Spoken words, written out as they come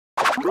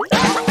A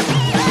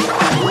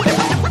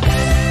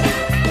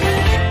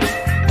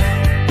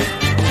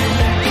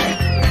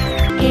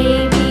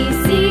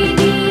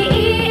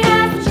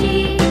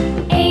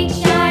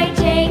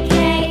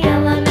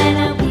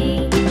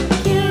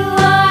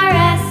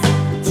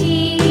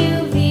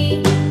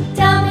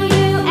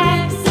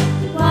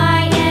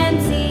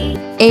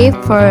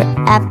for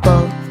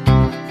apple.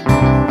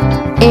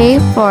 A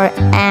for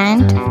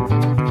ant.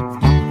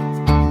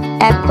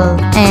 Apple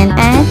and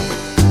ant.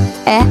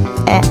 A.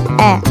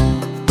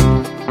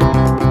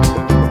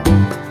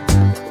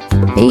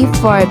 B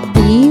for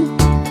bee.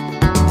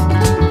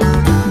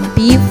 B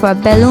for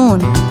balloon.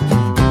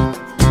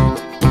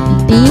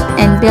 B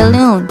and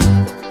balloon.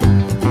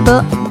 B.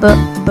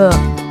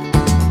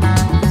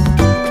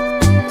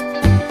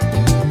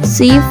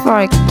 C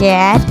for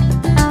cat.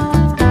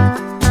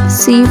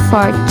 C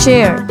for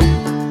chair.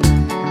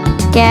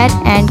 Cat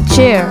and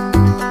chair.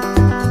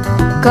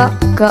 G.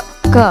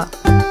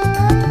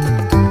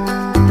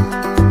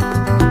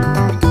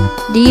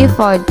 D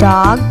for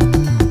dog.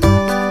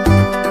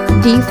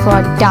 D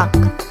for duck.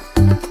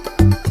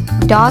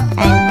 Dog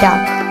and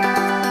duck.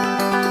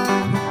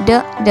 D.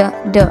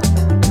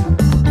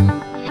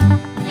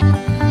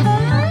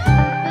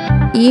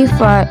 E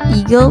for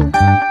eagle.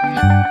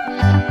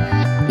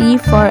 E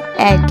for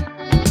egg.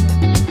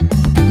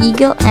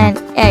 Eagle and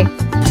egg.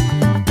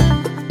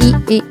 E.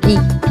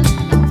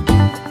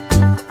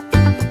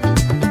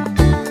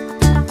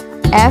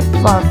 F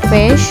for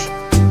fish.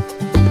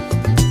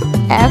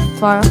 F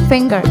for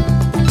finger.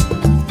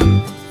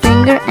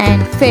 Finger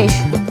and fish.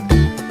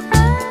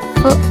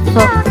 F.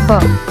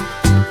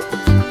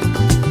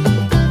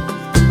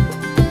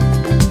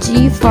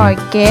 G for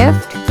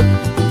gift.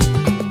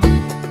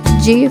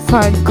 G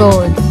for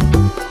gold.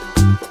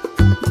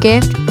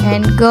 Gift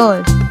and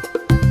gold.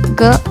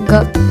 G.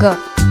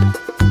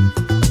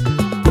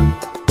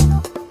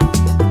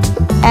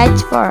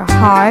 H for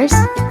horse.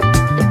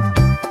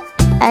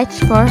 H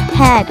for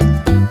head.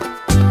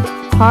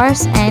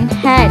 Horse and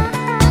head.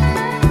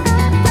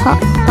 H.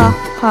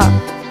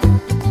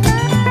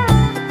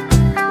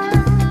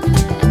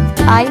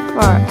 I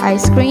for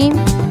ice cream.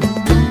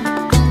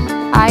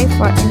 I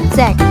for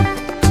insect.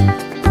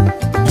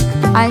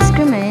 Ice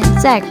cream and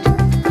insect.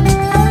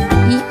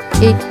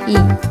 E.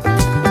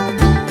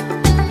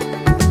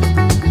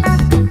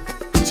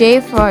 J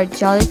for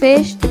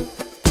jellyfish.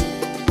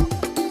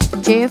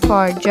 J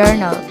for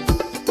journal.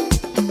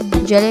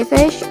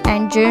 Jellyfish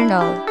and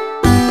journal.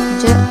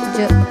 J.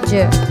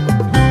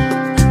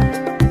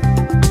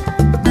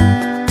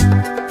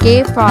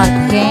 K for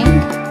king.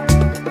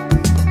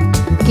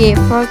 K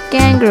for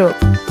kangaroo.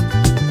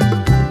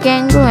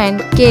 Kangaroo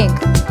and king.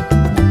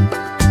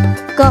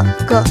 K.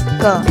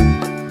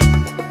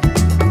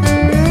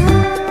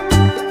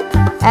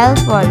 L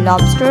for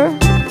lobster.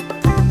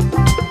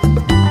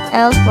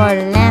 L for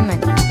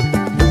lemon.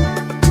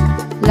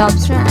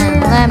 Lobster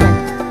and lemon.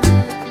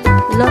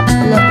 L.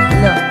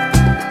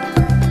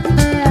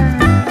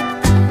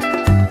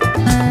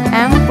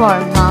 M for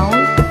mouse.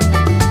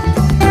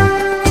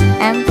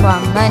 M for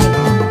money.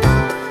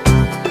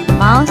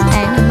 Mouse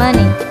and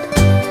money.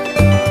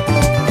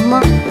 M.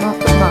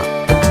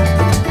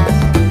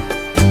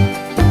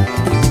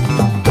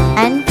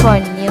 N for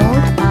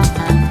nude.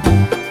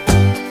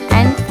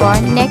 N for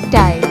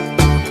necktie.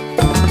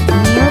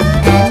 Nude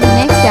and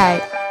necktie.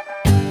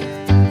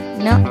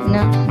 No.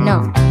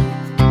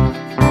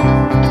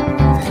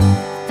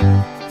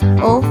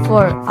 O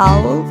for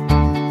owl.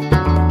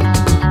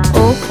 O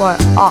for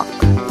auk.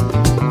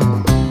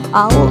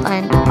 Owl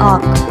and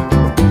auk.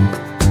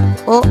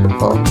 O.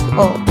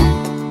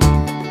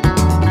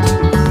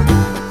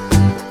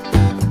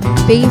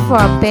 P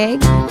for pig.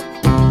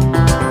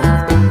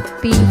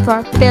 P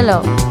for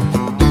pillow.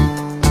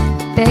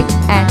 Pig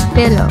and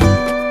pillow.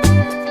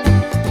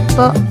 P.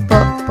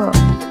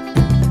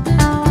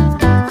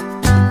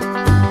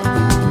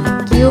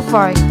 Q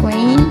for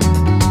queen.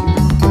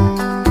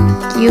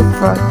 Q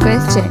for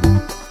question.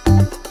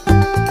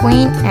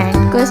 Queen and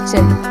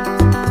question.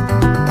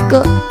 G.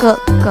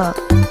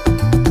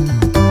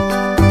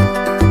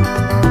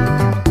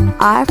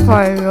 R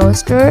for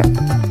roaster.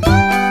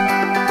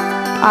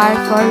 R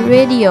for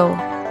radio.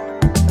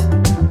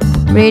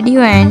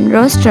 Radio and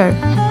roaster.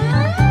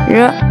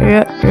 R.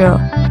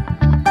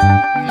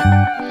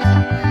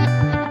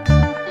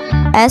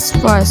 S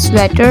for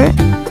sweater.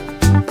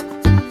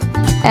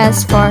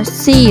 S for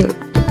seal.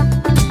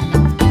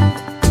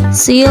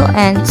 Seal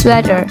and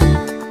sweater.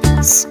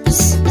 S.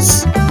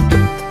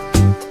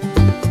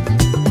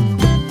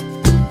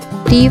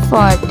 T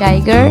for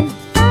tiger.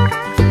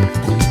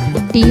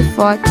 T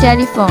for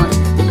telephone.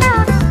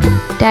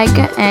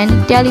 Tiger and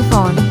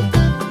telephone.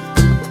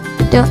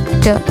 D.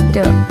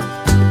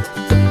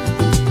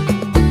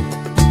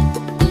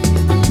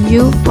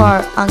 U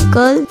for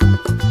uncle.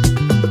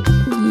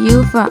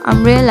 U for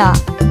umbrella.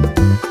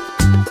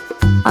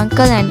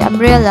 Uncle and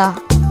umbrella.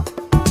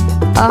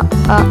 A.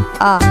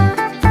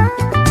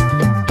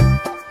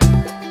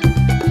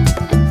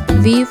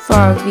 V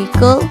for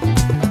vehicle.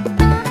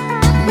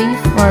 V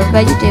for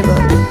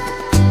vegetable.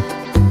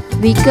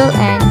 Vehicle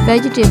and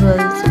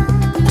vegetables.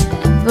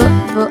 V.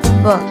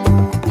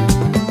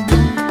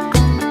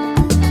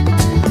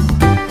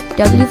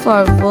 W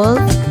for wolf.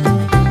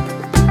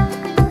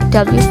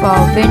 W for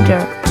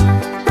winter.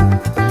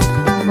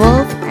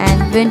 Wolf and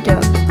winter.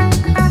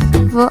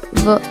 V.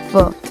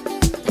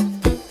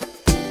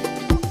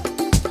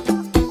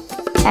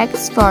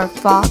 X for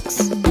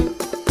fox.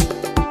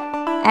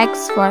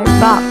 X for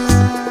box.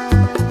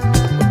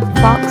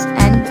 Fox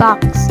and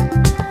box.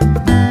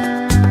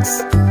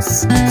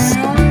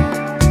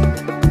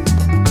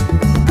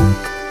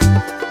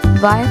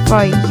 Y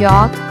for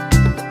yolk.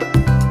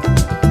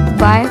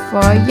 Y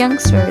for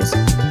youngsters.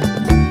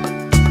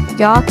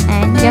 Yolk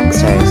and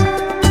youngsters.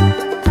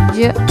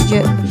 Y.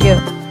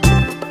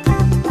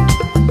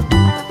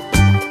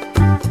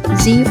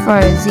 Z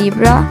for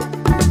zebra.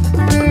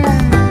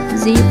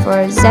 Z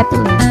for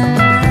zeppelin.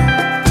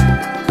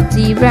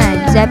 Zebra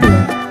and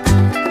zeppelin.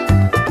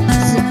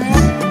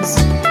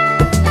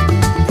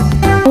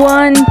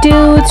 1,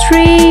 2,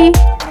 3,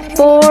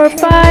 4,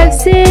 5,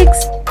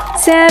 6,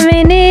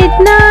 7, 8,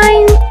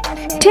 9,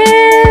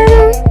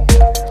 10.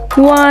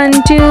 1,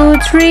 2,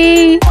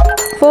 3,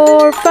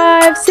 4,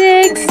 5,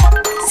 6,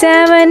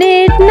 7,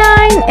 8,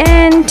 9,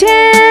 and 10.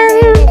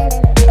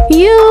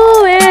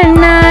 You and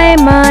I,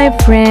 my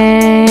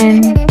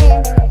friend,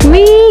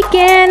 we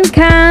can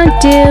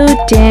count to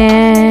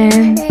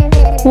 10.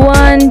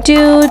 1,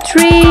 2,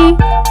 3,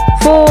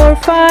 4,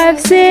 5,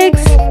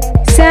 6,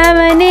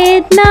 7,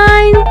 8,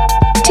 9,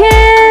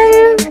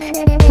 10.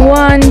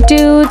 1,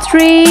 2,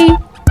 3,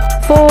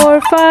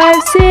 4, 5,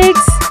 6,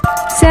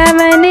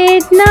 7,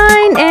 8,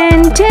 9,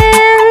 and 10.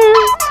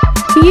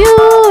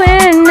 You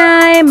and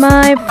I,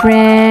 my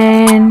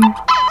friend,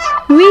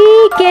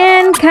 we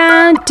can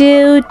count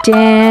to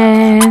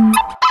 10.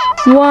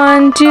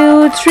 1,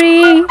 2,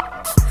 3,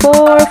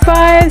 4,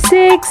 5,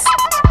 6,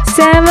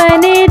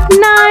 7, 8,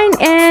 9,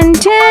 and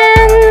 10.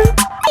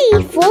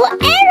 A for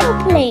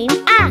aeroplane.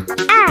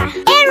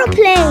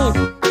 Aeroplane.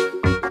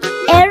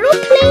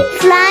 Aeroplane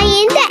fly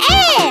in the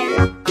air.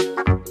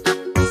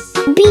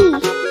 B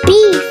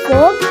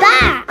for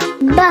bat.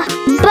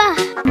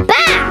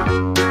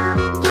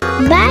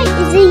 Bat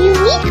is a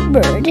unique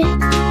bird.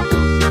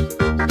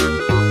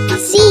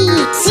 C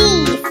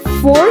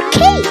for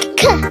cake.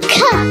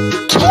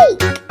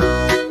 Cake.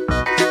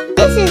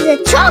 This is a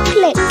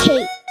chocolate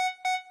cake.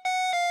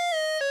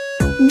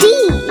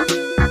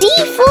 D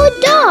for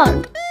dog.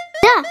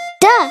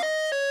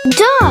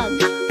 Dog.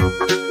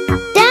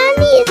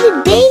 Danny is a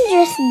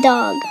dangerous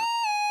dog.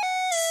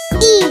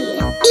 E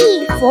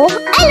for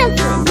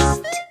elephant.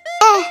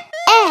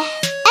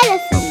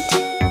 Elephant.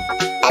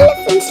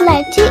 Elephants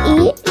like to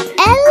eat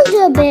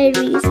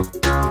elderberries.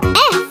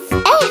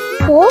 F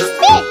for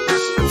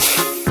fish.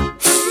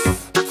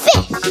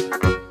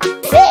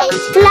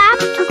 Fish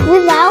flapped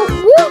without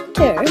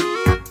water.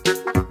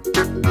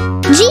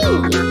 G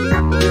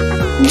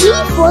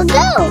for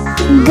goat.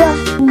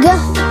 Goat.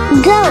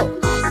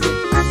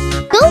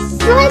 Goats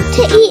like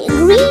to eat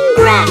green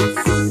grass.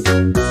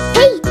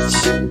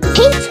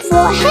 H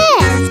for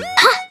hares.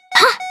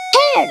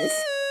 Hares.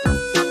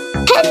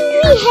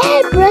 Henry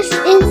Hairbrush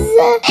is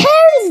a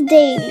hare's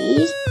daily.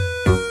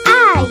 I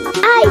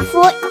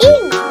for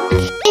ink.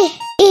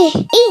 Ink.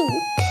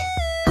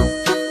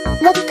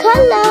 The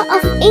color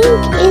of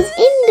ink is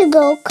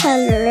indigo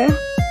color.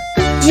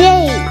 J.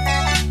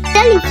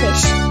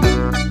 Jellyfish.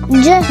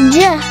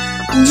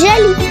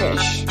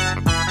 Jellyfish.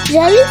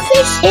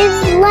 Jellyfish is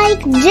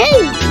like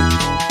jelly.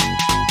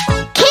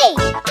 K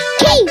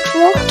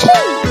for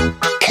king.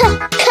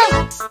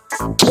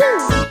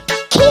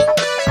 King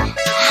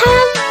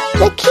have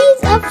the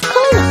keys of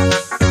coins.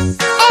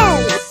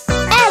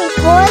 L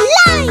for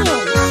lion.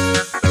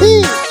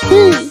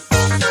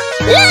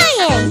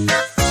 Lion.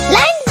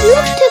 Lions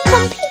love to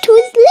compete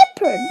with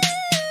leopards.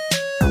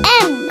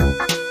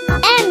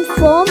 M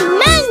for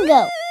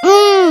mango.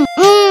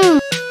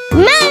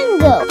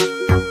 Mango.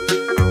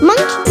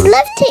 Monkeys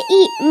love to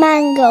eat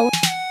mango.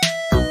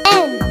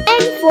 N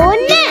for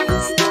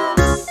nest.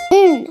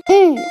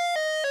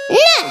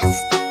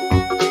 Nest.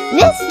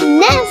 This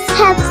nest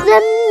has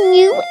some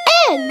new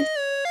eggs.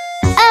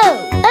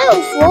 O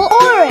for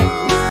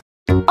orange.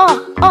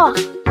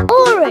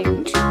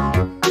 Orange.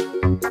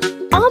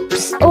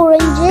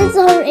 Oranges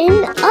are in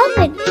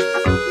oven.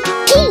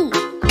 P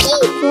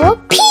for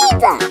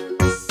pizza.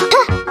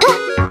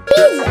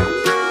 Pizza.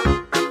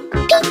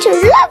 Peter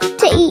loves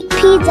to eat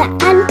pizza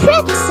and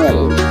pretzel.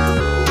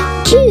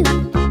 Q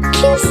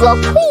for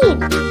queen.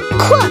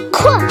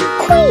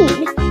 Queen.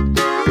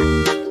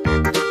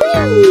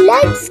 Queen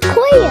likes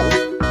quail.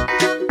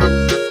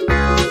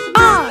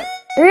 R.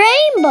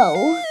 Rainbow.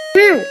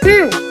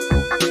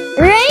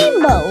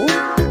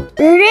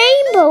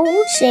 Rainbow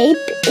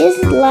shape is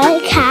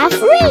like half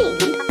rain.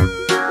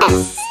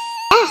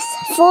 S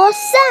for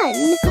sun.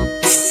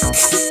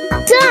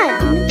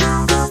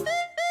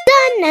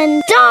 Sun and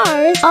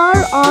stars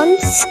are on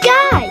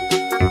sky.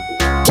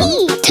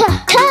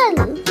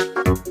 Turtle.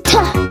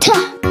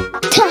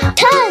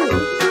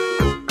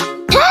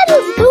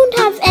 Turtles don't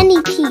have any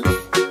teeth.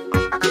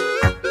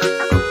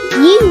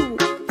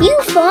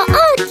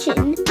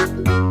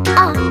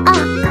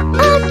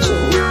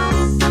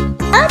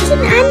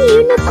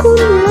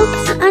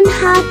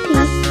 happy.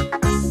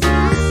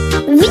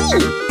 V.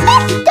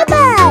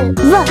 Vegetable.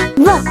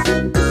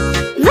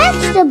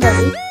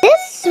 Vegetable.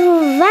 This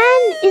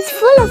van is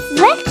full of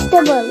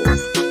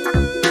vegetables.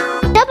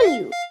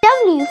 W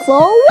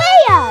for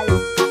whale.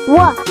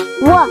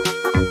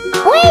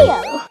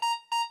 Whale.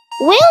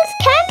 Whales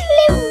can't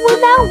live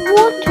without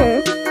water.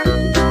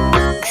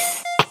 X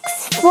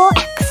for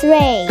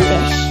X-ray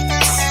fish.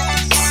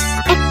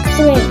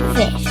 X-ray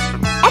fish.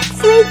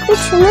 X-ray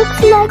fish looks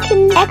like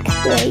an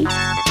X-ray.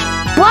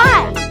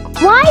 Y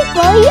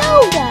for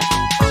yoga.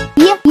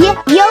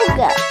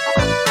 Yoga.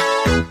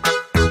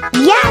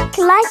 Yak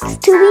likes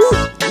to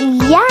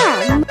eat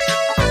yam.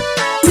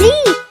 Z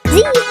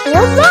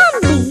for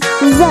zombie.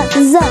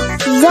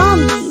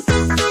 Zombie.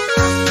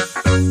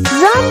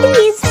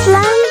 Zombie is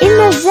flying in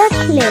a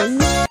zeppelin.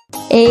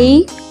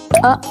 A.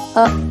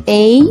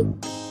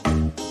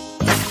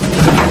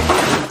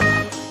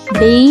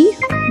 B.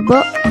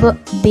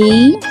 B.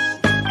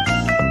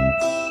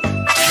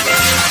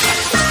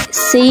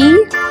 C.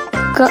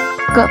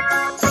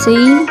 C.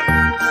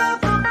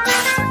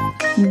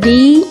 D.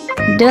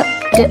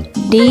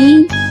 D.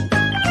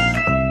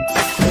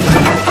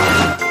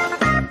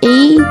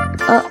 E.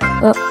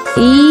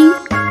 E.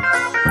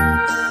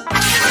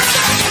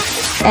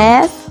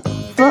 F.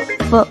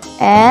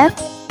 F.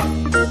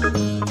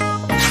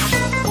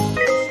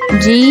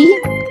 G.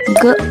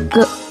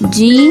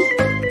 G.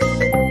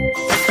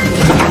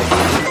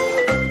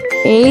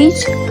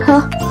 H.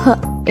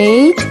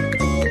 H.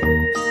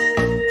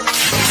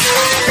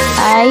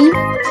 I.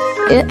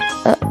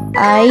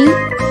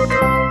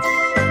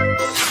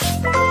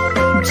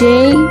 J.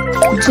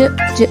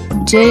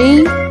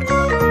 J.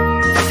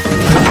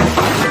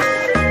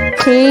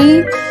 K.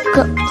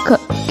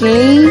 K.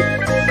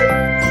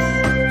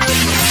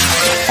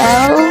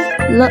 L.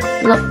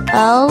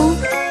 L.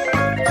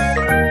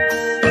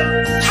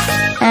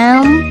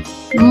 M.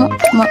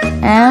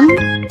 M.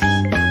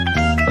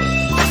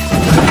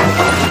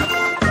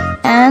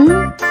 N.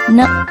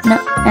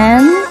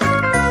 N.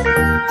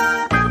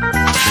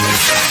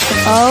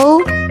 O.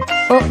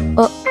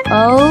 O.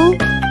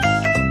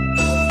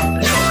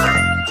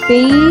 P.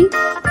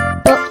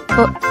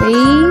 P.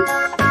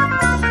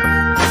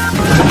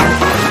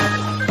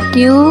 Q.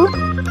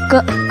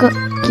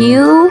 Q.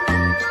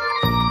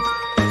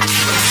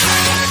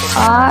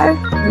 R.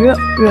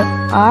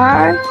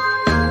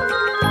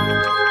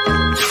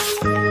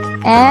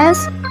 S.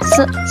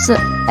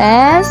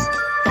 S.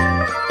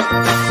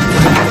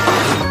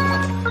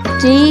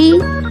 T.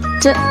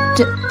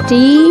 T.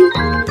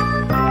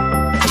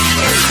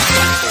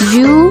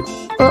 U.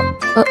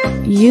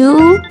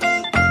 U.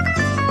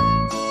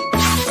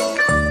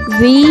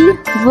 V.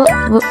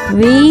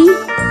 V.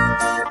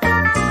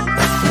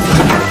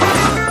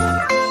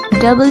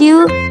 W.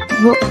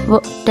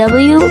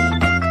 W.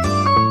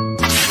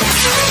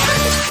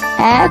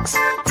 X.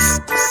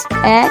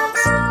 X.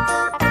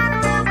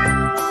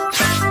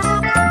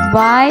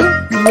 Y.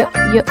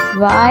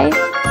 Y.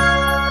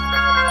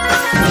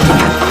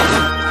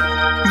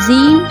 Z.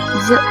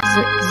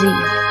 Z.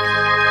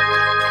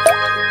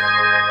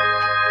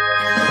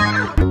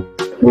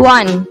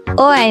 1.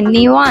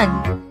 Only one.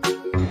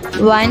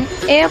 1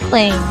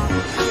 airplane.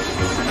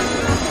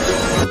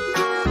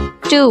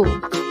 2.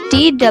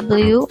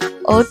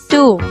 TWO2.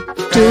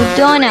 2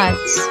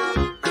 donuts.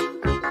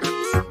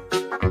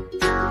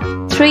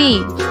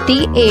 3.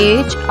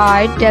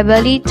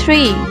 THREE3.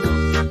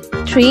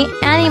 3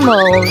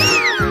 animals.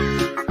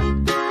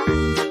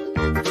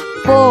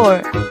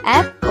 4.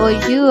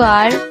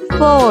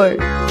 FOUR4.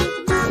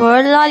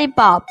 4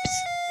 lollipops.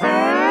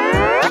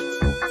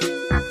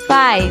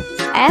 5.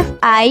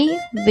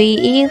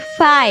 FIVE5.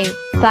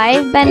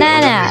 5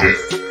 bananas.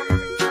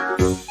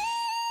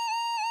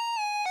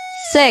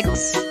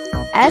 6.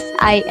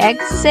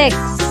 SIX6.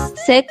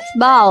 6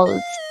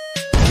 balls.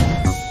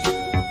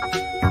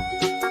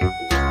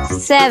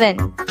 7.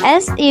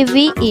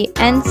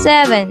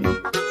 SEVEN7.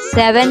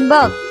 7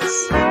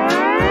 books.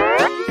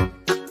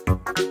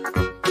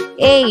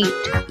 8.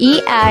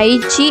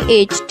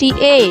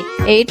 EIGHT8.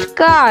 8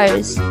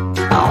 cars.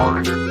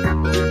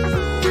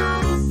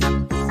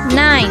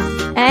 9.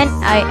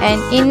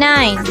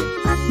 NINE9.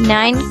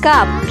 9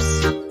 cups.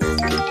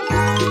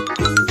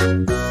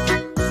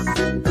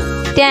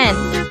 10.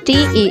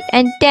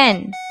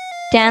 TEN10.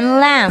 10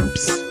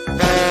 lamps.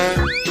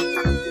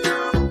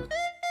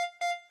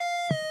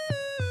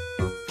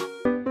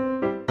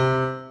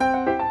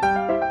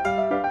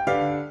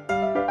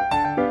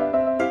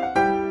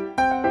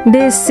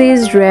 This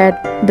is red,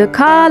 the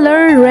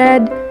color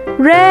red.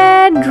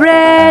 Red,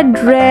 red,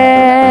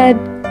 red.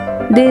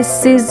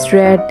 This is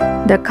red,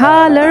 the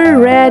color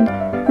red.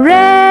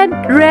 Red,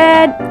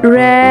 red,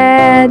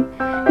 red.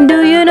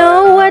 Do you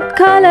know what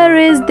color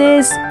is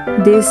this?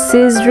 This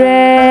is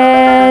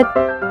red.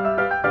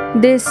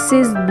 This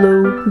is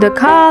blue, the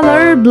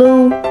color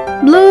blue.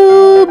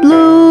 Blue,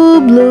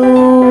 blue,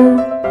 blue.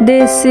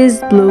 This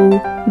is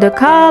blue, the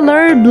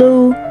color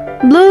blue.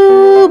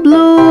 Blue,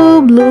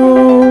 blue,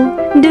 blue.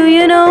 Do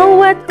you know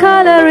what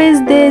color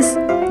is this?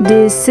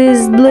 This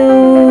is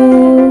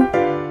blue.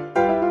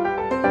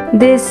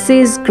 This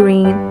is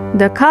green,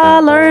 the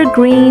color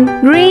green.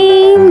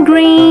 Green,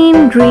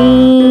 green,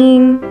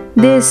 green.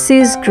 This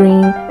is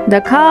green,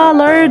 the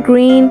color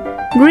green.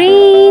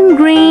 Green,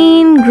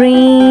 green,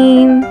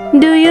 green.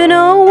 Do you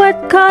know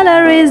what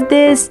color is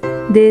this?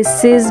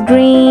 This is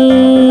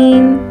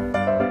green.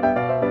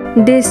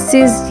 This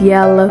is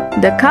yellow,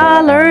 the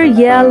color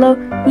yellow.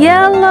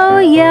 Yellow,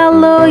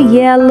 yellow,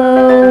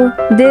 yellow.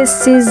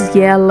 This is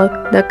yellow,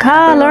 the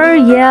color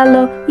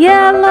yellow.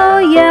 Yellow,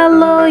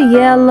 yellow,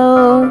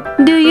 yellow.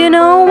 Do you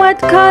know what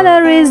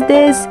color is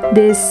this?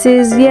 This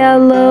is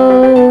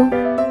yellow.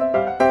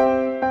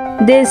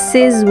 This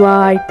is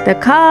white, the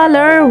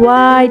color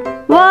white.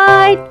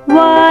 White,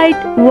 white,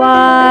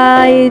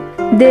 white.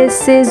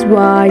 This is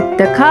white,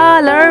 the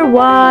color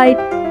white.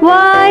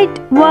 White,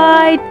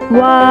 white,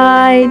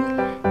 white.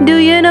 Do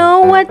you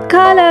know what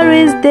color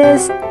is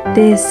this?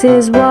 This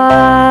is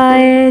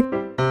white.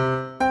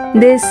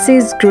 This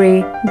is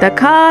gray, the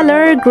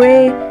color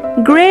gray.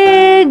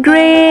 Gray,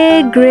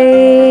 gray,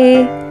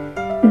 gray.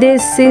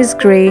 This is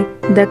gray,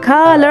 the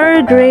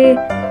color gray.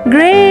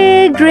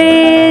 Gray,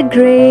 gray,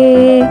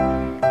 gray.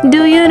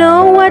 Do you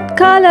know what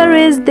color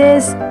is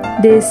this?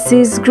 This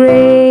is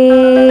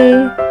gray.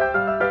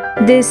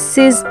 This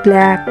is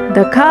black,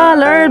 the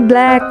color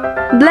black.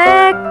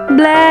 Black,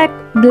 black,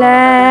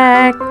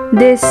 black.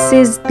 This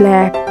is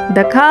black,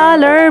 the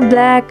color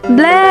black.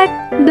 Black,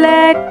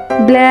 black,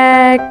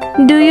 black.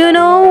 Do you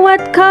know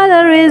what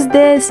color is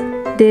this?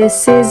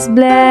 This is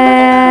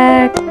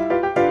black.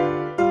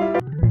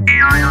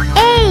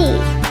 A.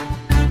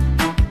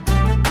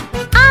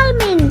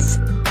 Almonds.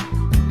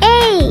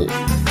 A.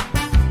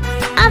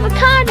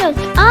 Avocados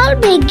all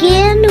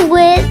begin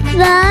with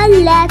the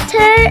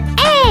letter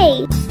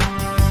A.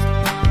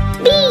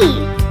 B.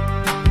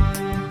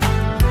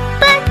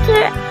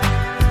 Butter.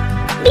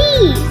 B.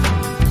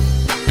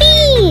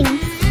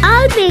 Beans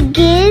all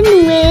begin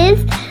with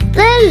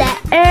the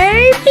letter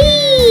B.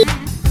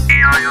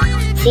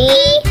 C.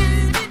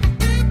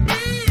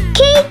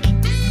 Cake.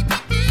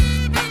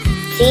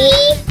 C.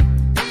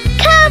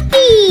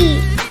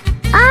 Coffee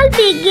all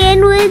begin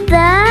with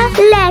the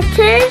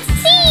letter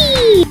C.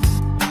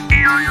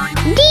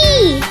 D.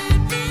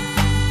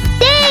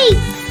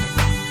 Dates.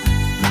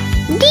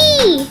 D.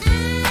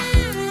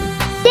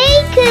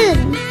 Daikon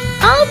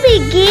all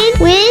begin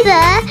with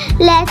the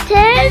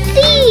letter D.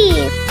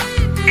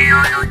 E.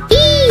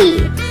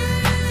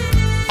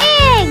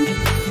 Eggs.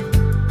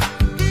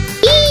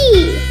 E.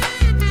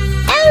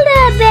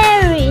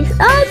 Elderberries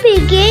all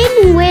begin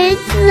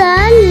with the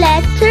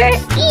letter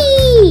E.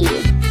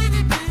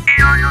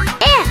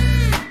 F.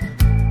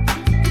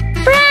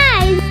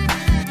 Fries.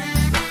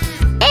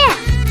 F.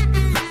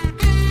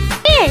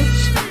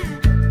 Fish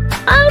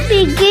all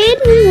begin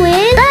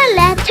with the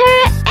letter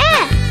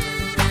F.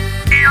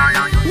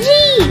 G.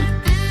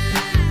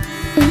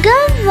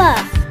 Guava.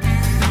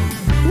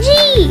 G.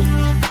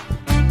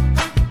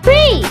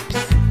 Grapes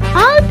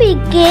all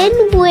begin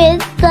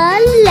with the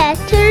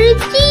letter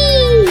G.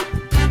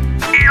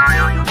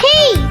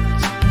 H.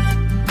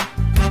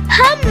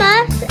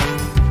 Hummus.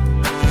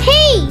 H.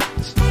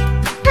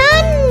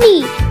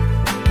 Honey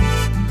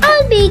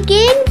all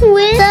begin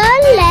with the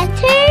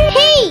letter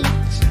H.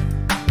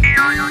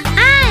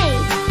 I.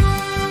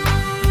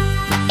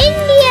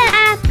 India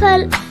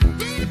apple.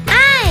 I.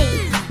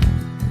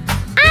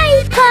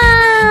 Ice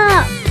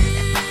pops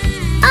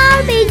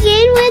all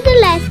begin with the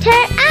letter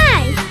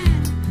I.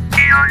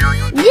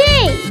 J.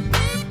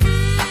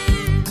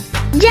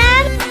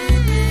 Jam.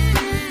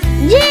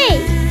 J.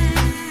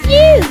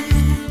 Juice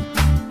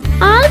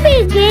all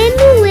begin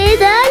with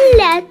the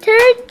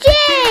letter J.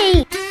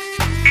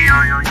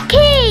 K.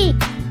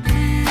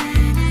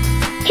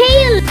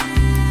 Kale.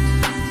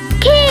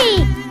 K.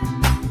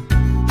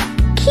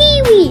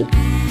 Kiwi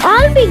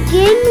all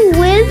begin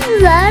with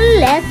the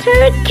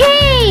letter K.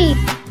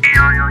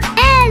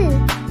 L.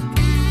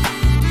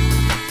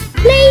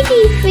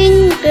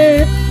 Ladyfinger.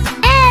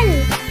 L.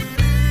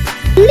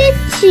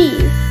 Lychee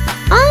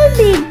all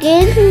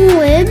begin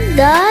with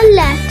the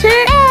letter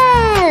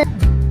L.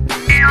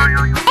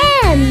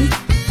 M.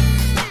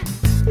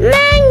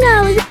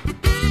 Mangoes.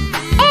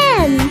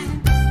 M.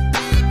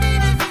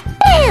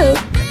 Milk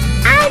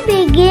all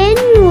begin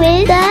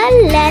with the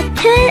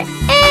letter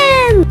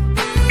M.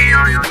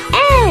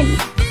 N.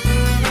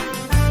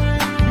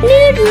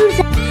 Noodles.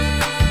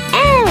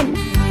 N.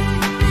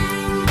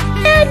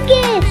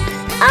 Nuggets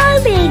all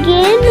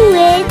begin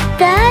with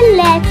the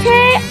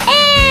letter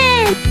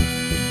N.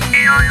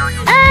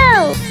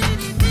 O.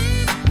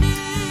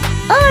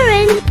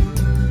 Orange.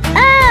 O.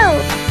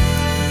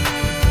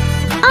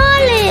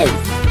 Olive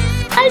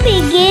all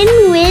begin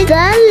with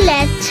the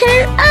letter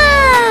O.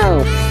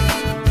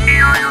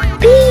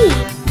 P.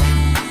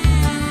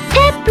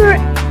 Pepper.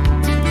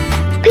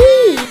 P.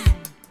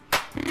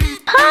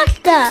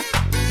 Pasta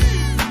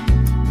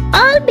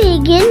all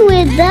begin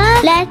with the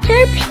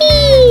letter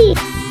P.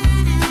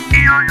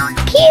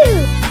 Q.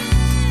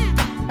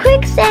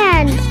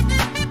 Quicksand.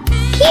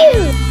 Q.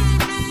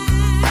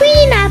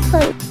 Queen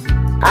apple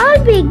all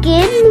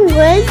begin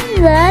with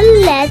the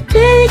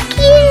letter Q.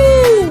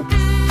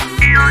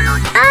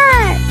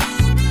 R.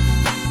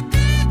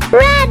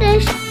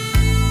 Radish.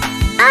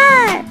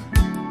 R.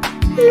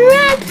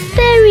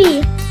 Raspberry.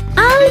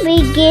 I'll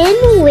begin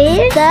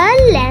with the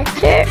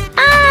letter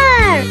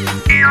R.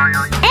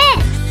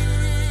 S.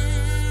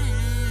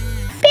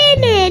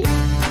 Spinach.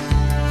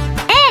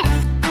 S.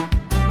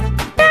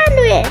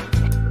 Sandwich.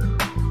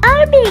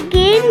 I'll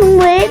begin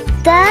with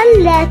the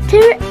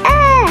letter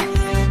S.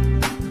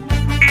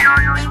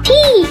 T.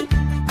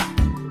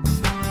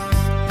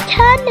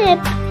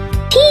 Turnip.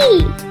 T.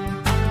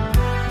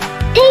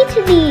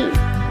 Tatany.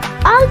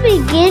 I'll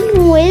begin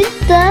with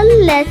the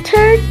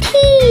letter T.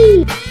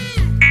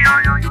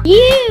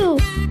 U.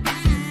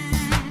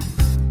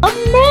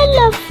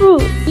 Umbrella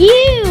fruit.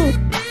 U.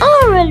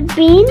 Orange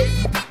beans.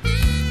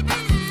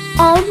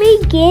 I'll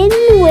begin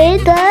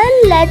with the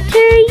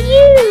letter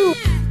U.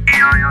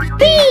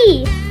 V.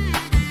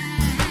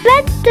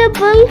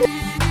 Vegetable.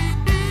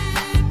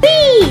 V.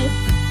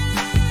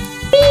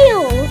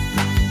 Veal.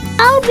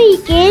 I'll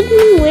begin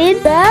with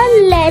the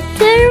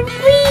letter V.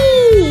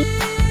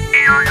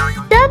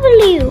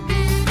 W.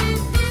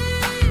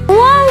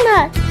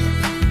 Walnut.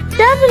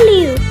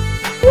 W.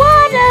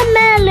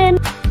 Watermelon.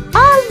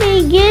 I'll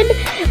begin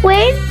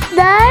with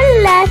the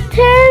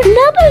letter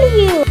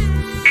W.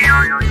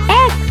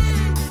 X.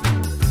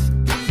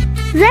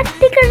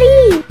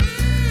 Rectigreen.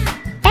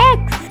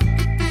 X.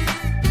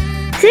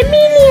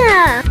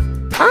 Ximenia.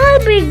 I'll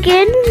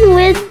begin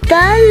with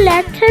the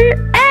letter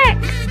X.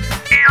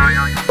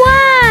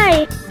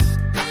 Y.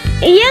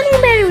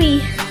 Youngberry.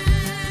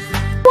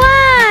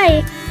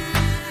 Y.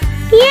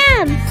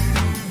 Yam.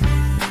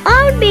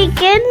 I'll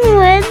begin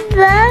with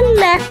the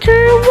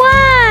letter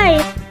Y.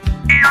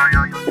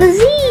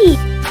 Z.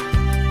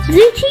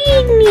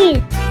 Zucchini.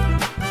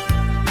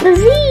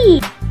 Z.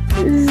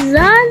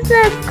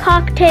 Zaza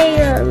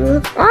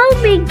cocktail. I'll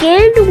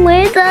begin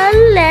with the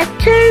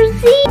letter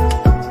Z.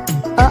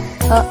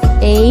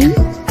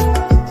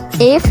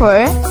 A for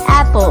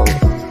apple.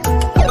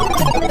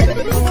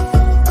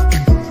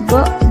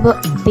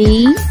 B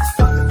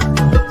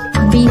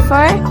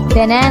for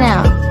banana.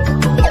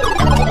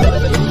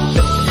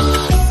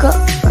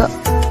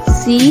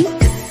 C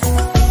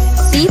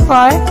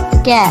for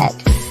cat.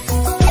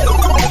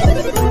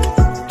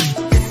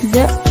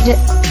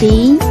 D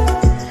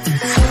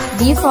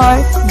for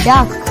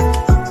duck.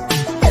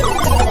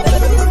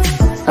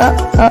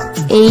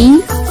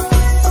 E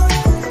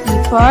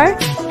for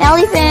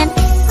elephant.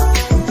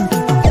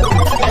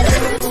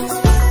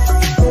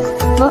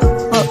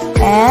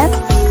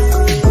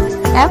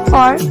 F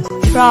for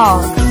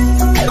frog.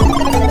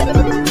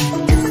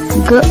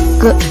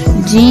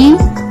 G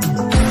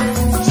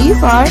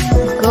for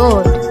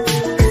goat.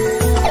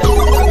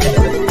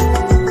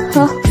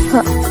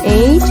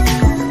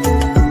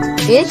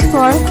 H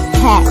for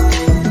hat.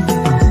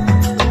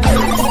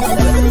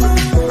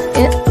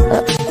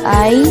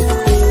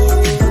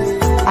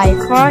 I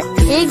for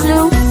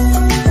igloo.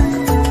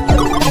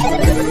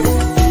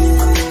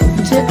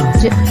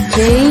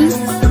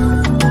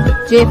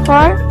 J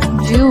for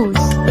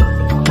juice.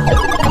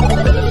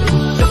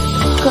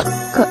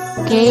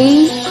 K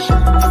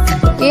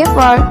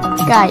for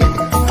kite.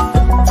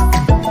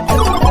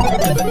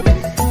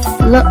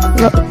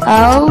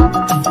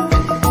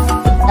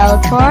 L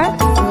for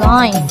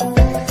lion.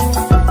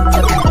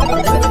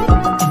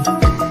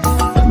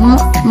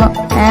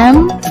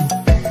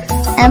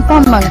 M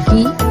for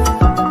monkey.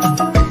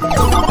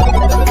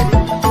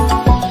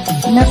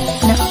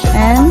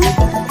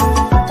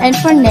 N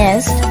for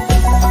nest.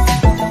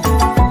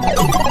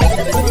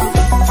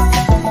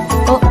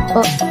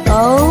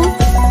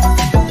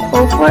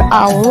 O for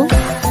owl.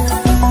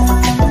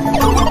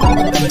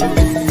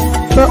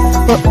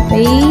 P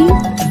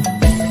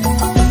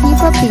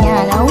for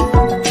piano.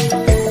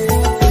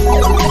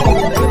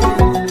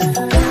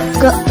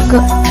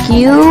 Q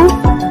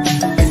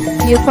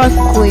for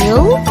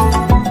quill.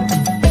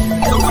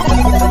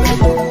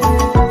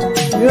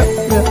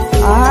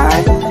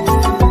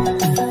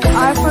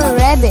 R for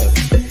rabbit.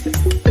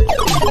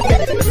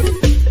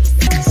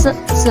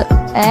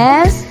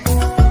 S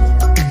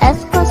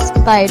for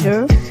spider.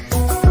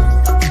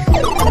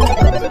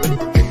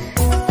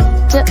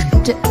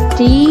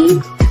 T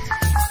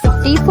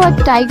for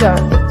tiger.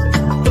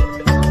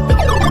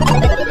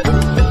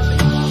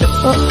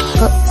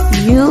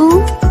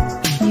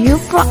 U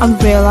for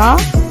umbrella.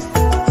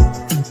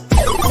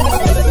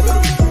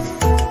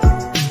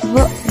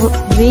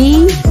 V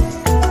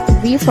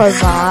for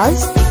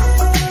vase.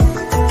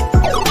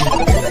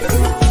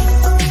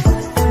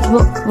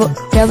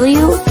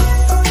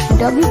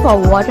 W for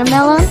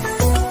watermelon.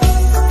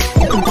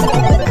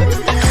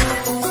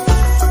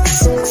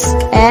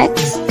 X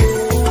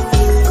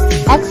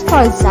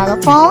for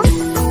xylophone.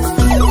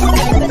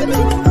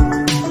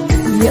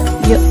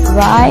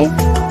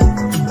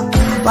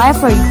 Y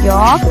for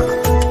york.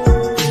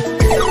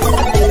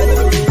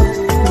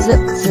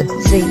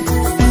 Z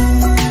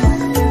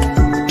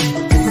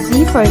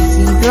for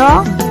zebra.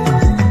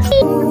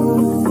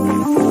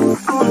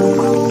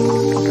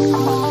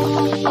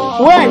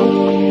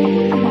 1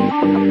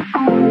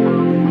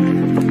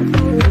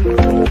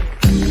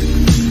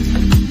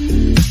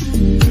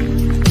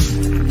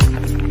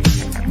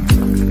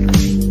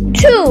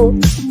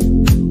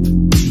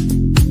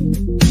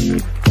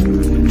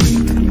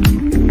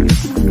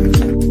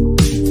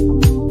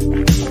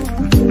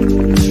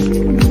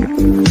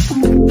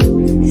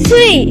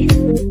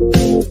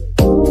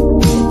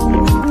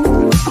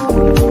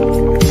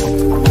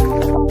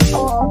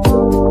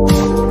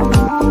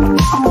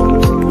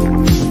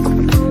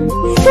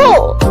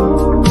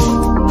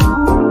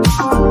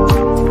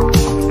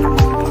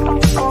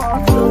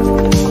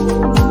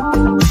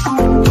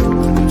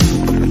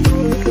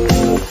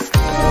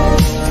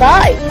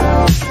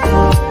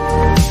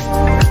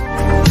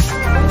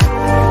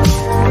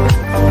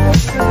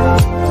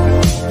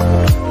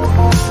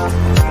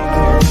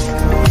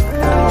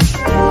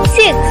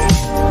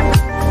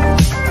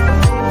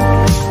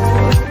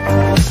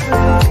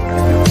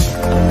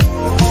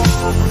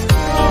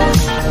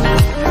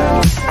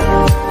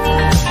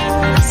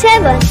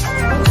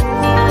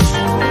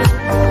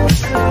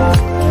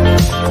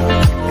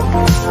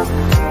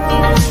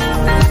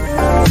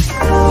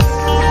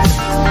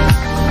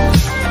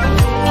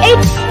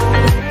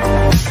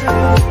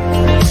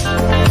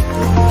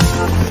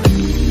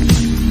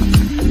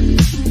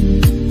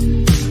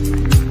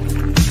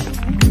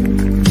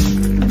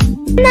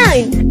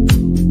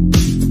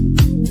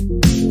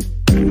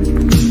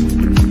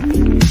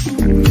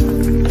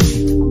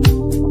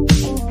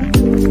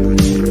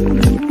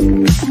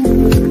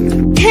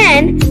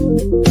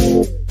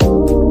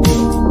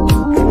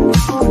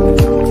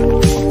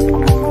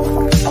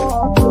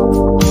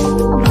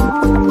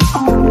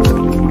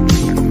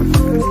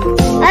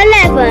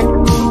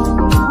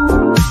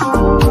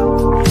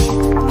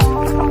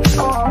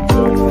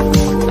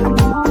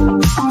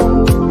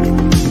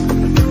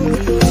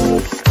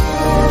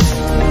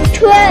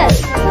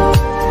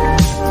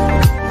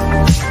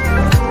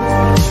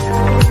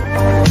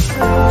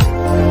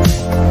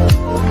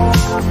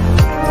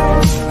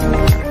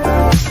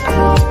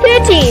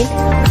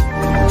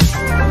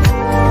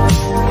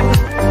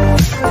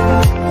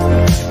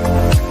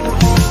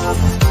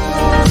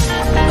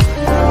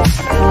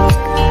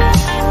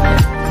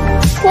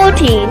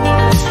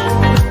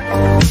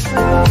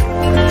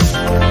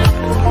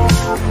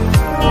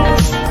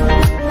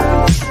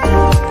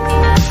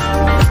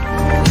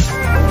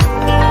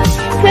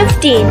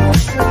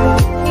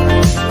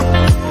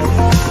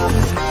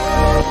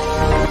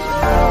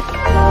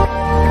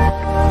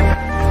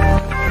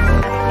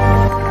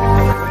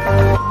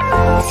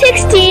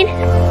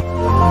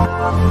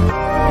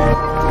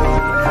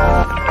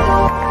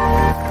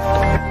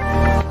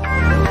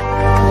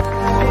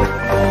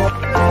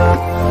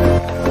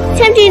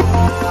 17.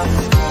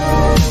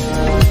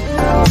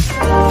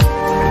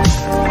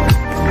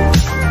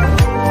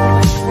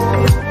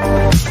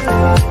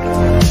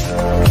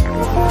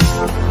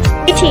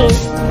 18.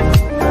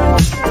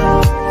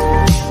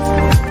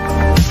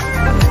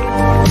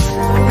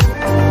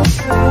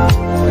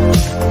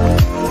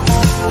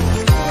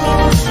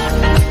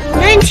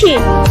 19.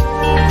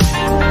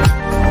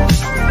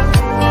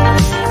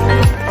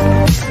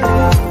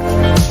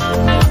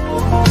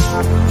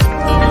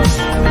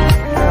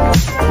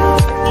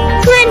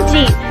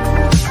 20.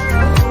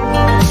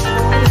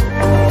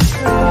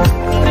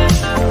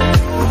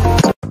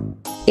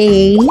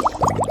 A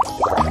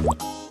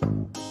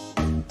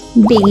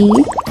B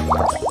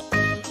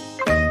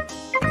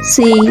C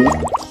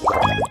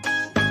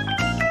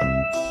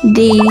D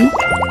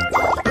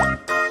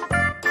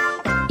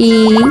E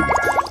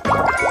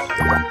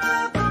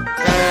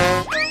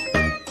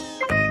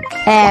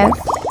F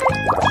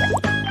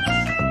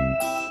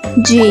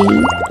G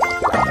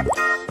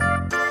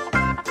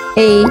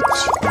H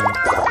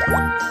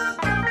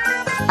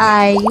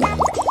I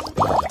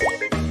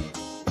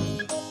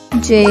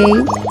J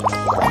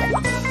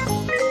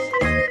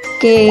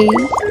K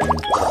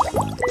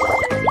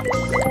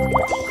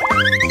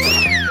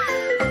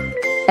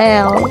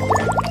L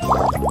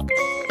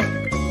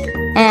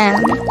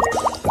M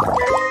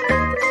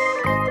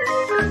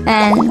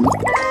N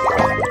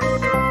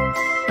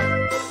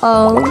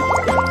O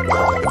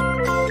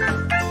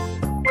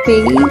P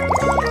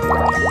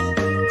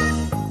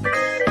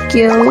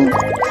Q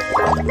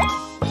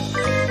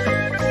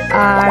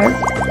R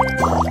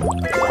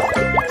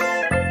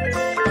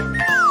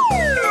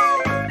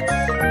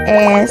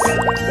S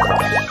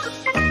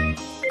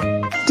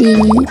T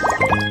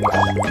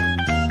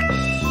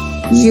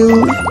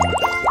U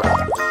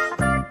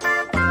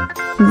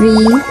V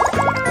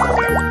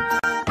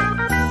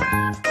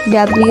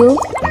W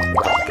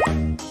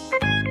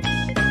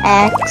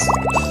X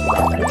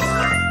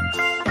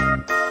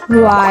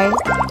Y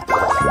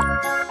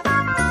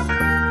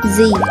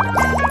Z.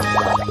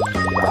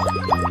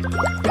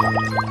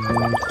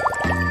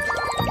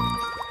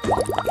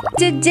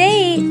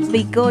 Today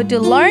we go to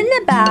learn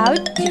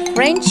about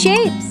different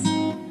shapes.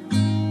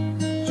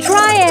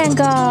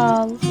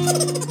 Triangle.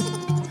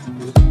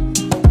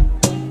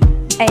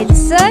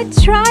 It's a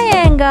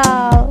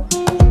triangle.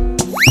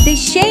 The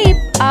shape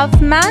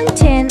of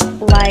mountain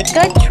like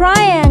a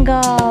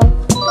triangle.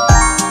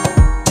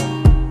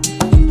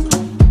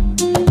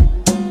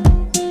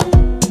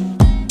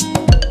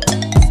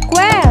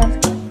 Square.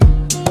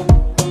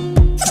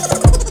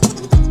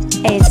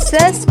 It's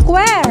a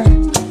square.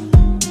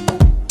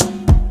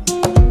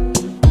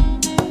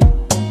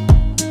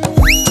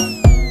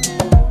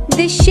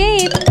 The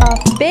shape of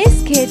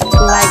biscuit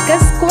like a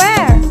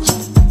square.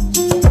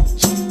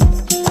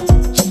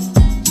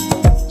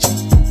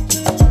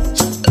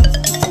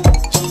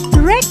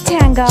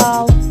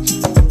 Rectangle.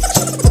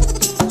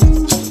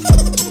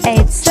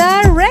 It's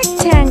a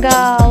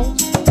rectangle.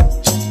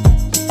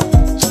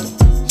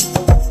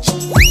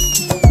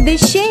 The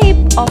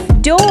shape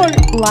of door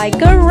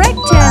like a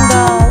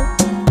rectangle.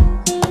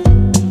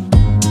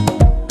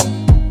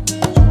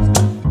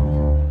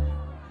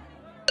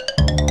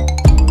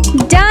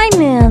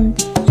 Diamond.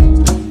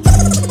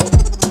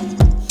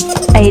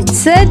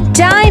 It's a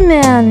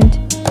diamond.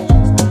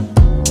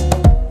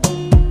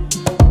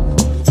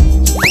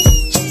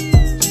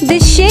 The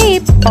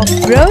shape of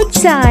road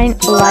sign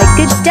like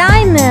a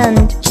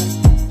diamond.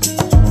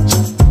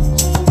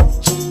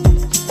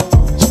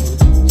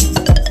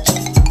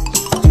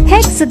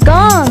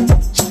 Hexagon.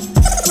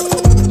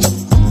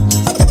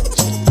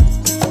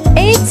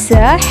 It's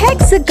a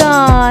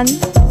hexagon.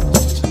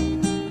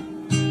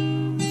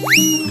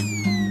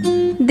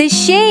 The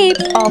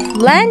shape of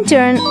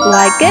lantern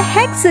like a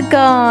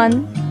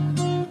hexagon.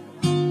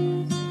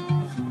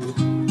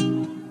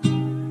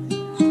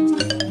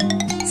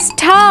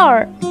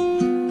 Star.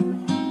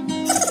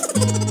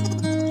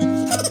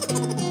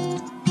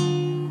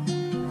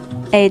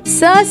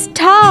 It's a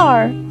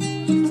star.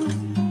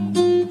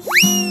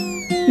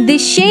 The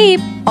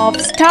shape of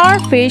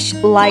starfish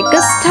like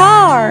a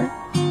star.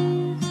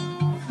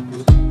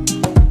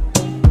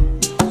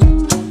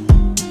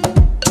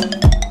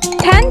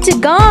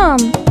 Pentagon.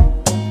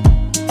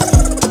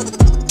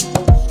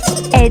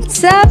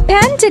 It's a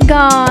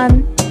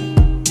pentagon.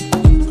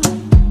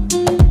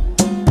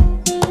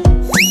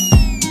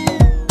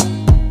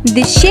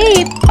 The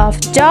shape of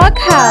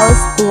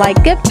doghouse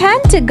like a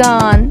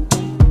pentagon.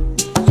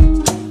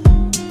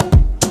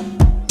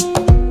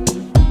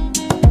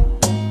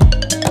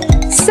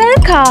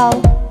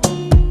 Circle.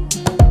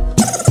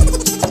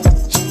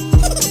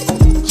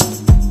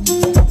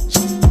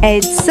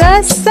 It's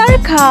a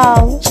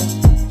circle.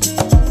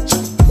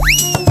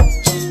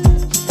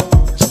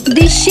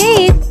 The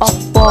shape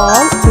of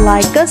ball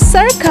like a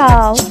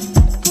circle.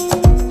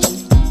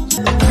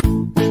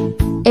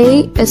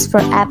 A is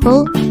for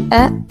apple,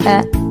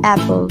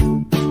 apple.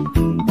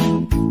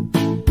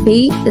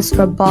 B is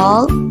for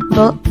ball,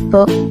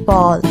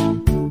 ball.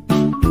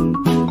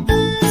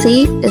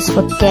 C is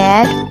for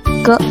cat,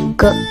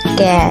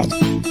 cat.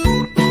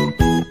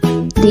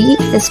 D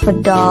is for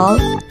doll,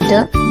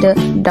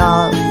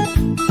 doll.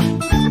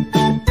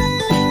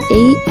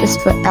 E is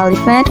for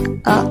elephant,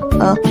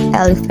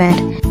 elephant.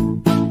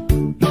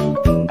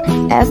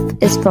 F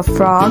is for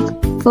frog,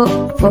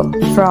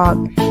 frog.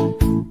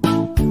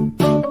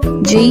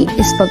 G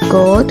is for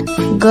goat,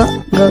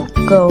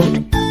 goat.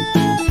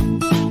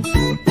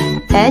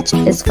 H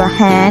is for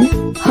hand,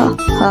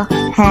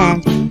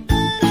 hand.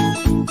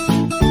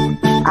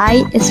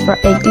 I is for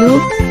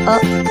igloo,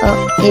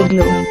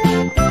 igloo.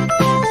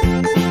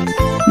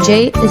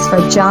 J is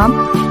for jump,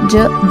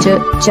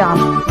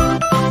 jump.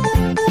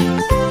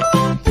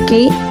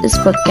 K is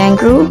for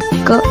kangaroo,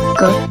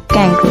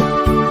 kangaroo.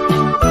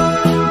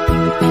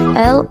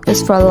 L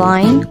is for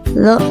lion,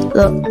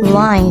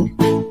 lion.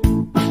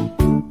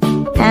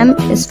 M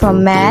is for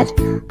mat,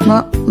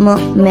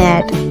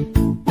 mat.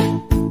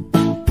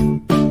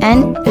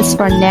 N is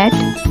for net,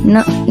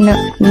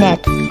 net.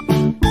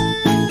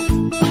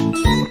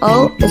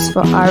 O is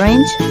for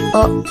orange,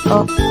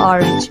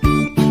 orange.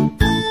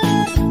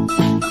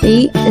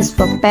 P is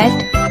for pet,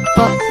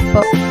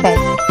 pet.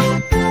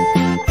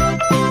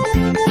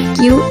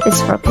 Q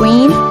is for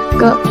queen,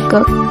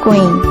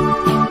 queen.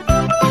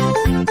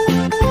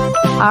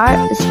 R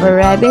is for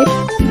rabbit,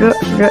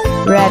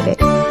 rabbit.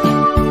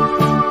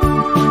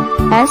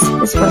 S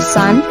is for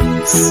sun,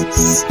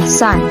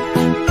 sun.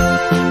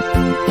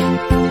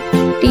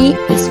 T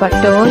is for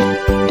toad,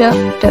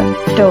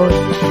 toad.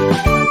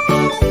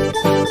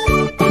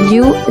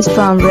 U is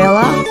for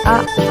umbrella,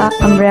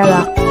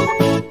 umbrella.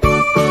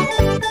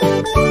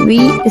 V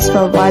is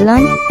for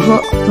violin,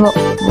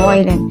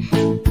 violin.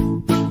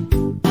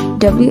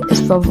 W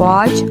is for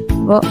watch,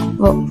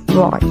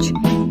 watch.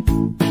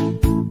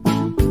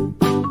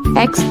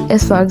 X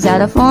is for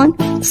xylophone,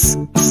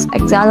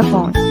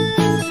 xylophone.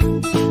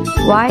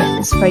 Y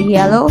is for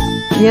yellow,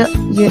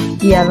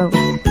 yellow.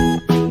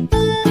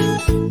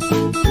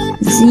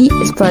 Z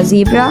is for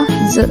zebra,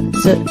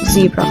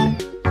 zebra.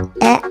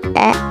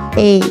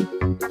 A.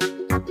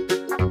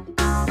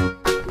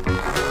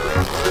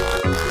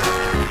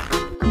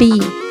 B,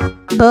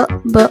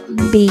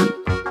 B.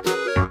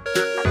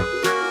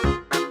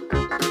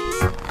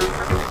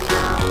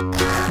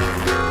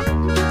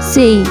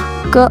 C,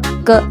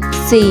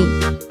 C.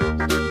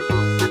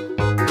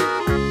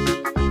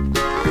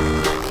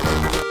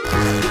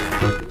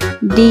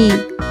 D,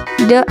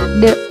 D.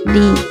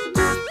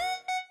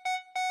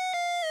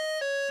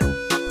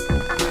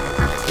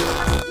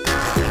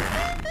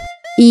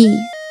 E,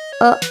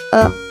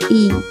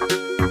 E.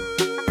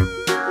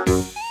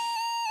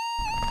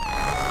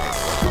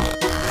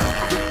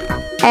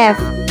 F,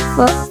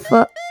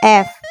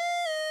 F.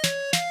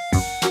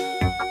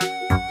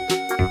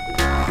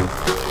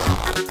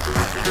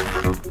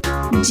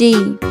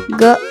 G,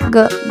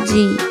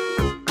 G.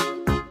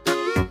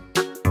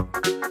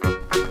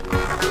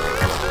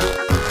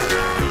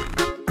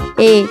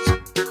 H,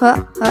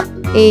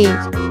 H.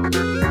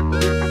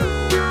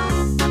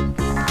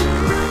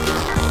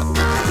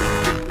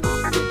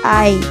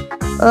 I,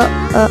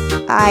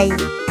 I.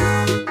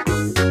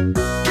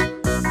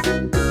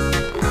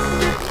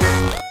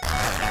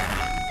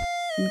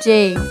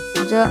 J,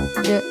 J.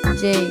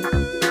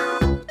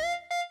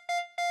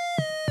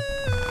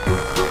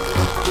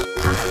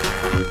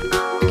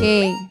 K,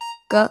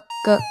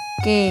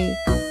 K.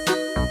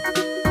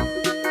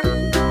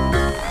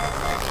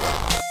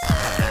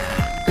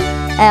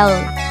 L,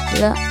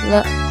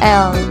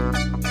 L.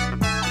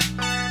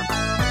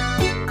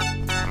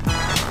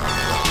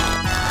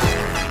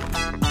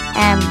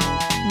 M,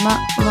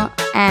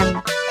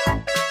 M.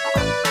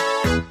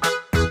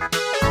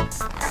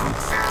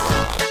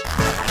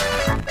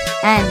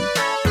 N,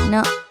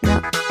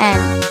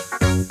 N.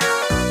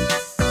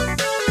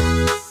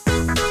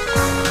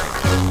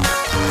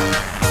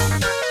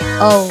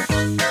 O,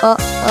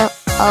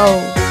 O.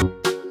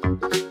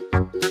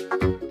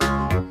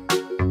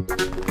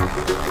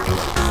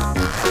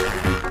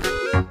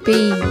 P,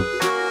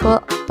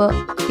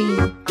 P.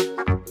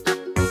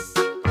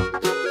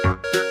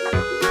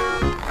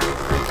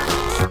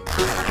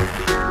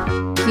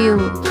 Q,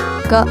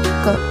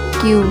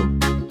 Q.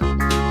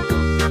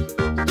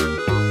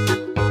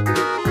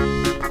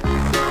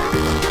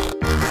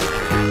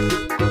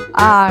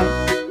 R,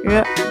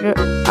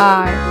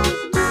 R.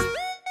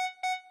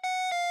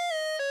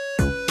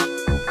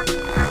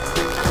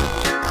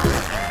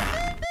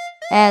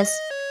 S,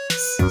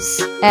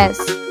 S.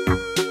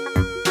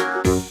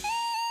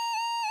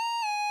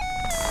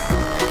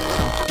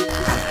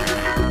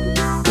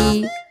 T,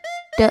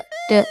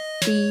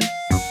 T.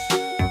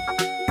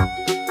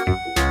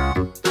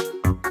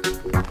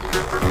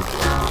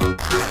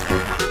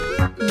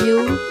 U,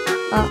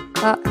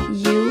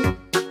 U.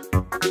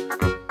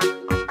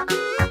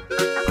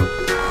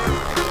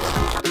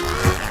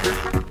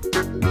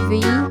 V,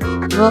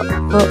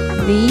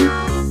 V.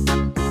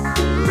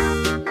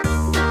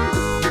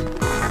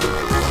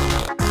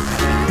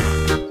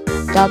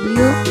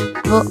 W,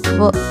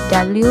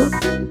 W.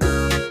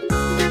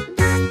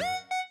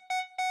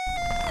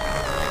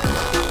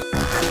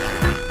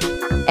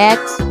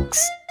 X,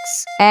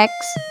 X.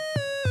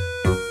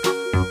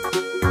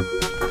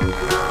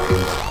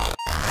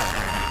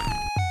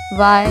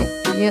 Y,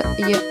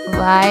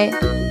 Y.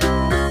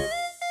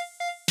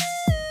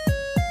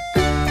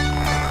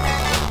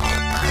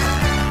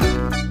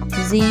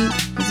 Z,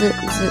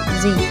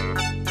 Z.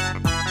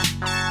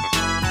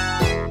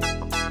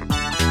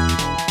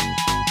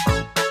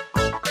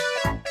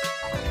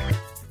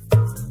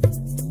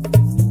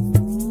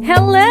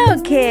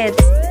 Hello,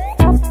 kids!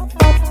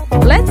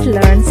 Let's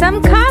learn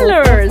some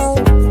colors.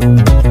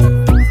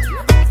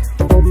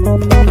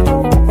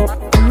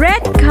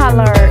 Red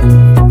color.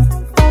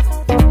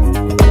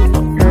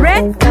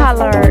 Red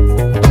color.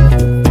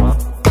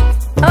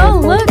 Oh,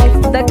 look!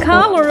 The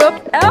color of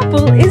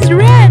apple is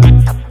red.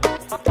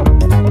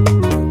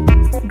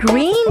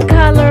 Green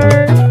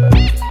color.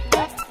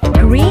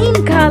 Green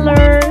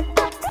color.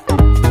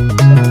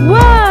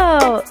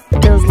 Wow!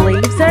 Those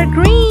leaves are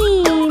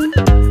green.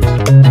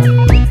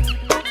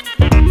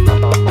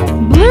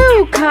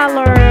 Blue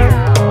color.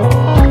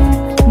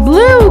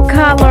 Blue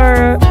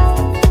color.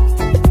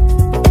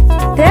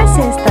 This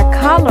is the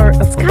color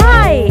of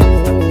sky.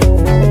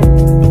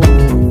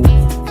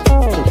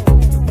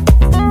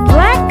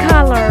 Black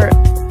color.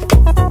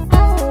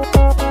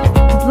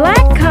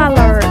 Black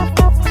color.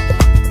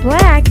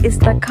 Black is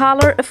the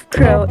color of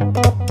crow.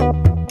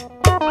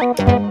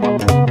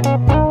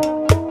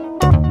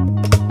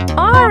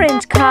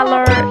 Orange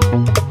color.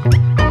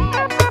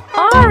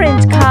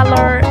 Orange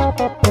color.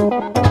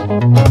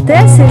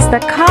 This is the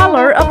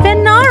color of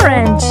an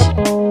orange.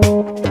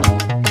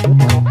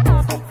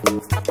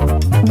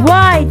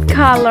 White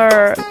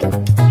color.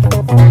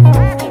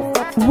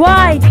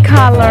 White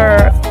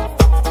color.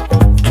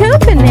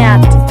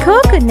 Coconut.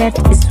 Coconut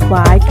is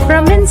white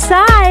from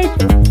inside.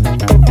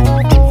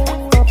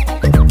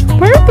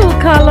 Purple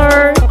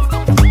color.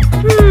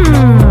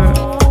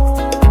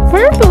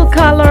 Purple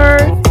color.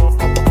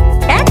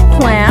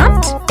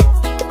 Eggplant.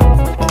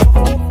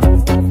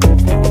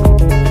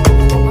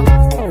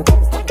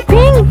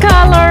 Pink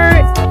color.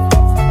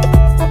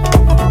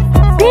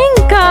 Pink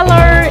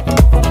color.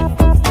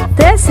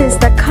 This is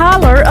the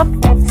color of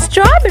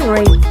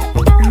strawberry.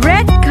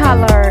 Red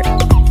color.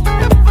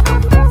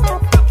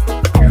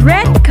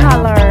 Red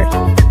color.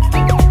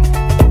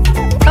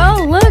 Oh,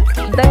 look!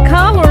 The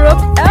color of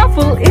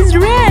apple is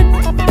red.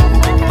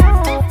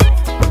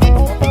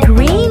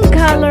 Green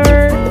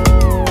color.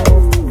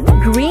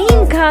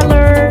 Green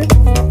color.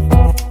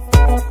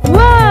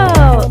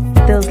 Wow!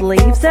 Those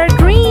leaves are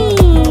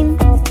green.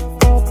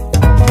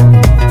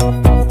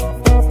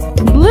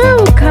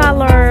 Blue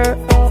color.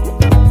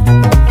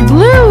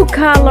 Blue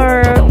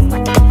color.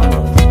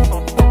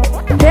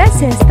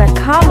 This is the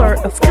color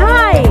of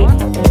sky.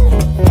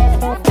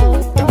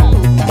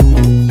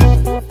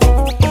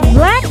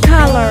 Black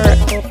color.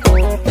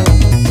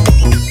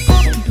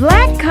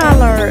 Black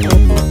color.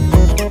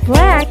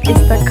 Black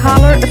is the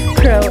color of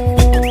crow.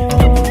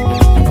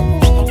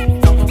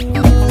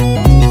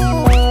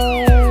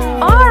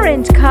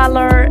 Orange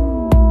color.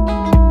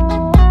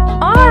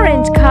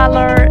 Orange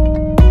color.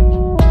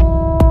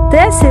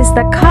 This is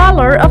the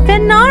color of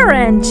an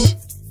orange.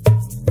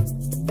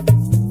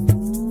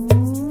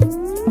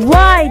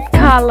 White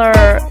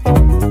color.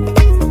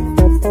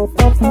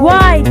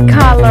 White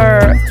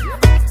color.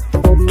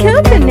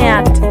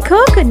 Coconut.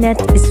 Coconut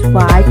is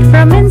white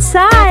from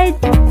inside.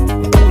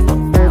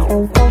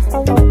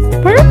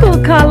 Purple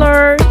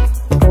color.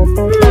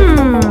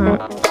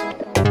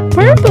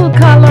 Purple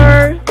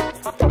color.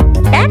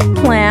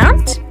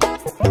 Eggplant.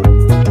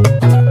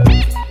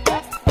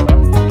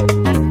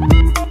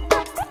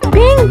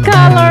 Pink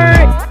color.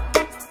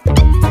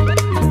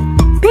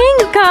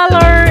 Pink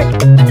color.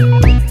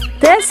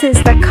 This is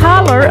the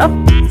color of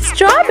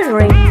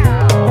strawberry.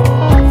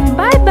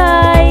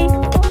 Bye-bye.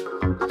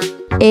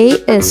 A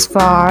is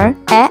for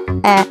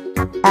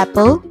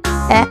apple,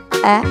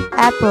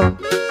 apple.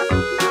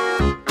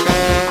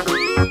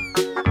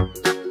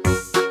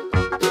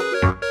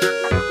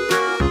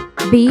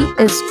 B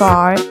is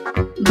for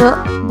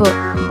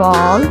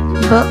ball,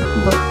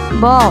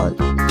 ball.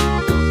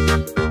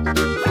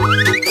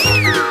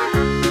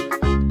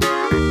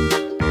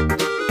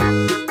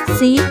 C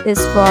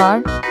is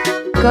for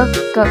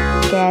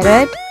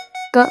carrot,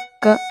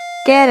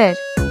 carrot.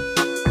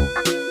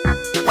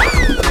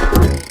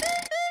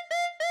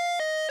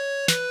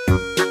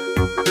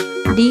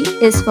 D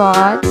is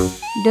for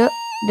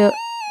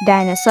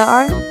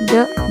dinosaur,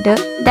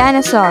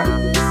 dinosaur.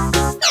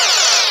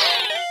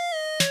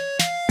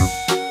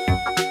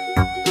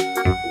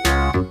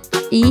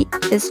 E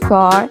is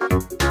for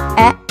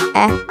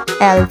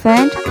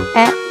elephant,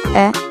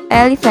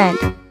 elephant.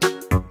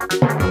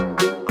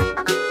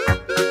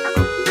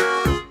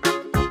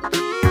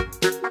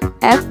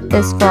 F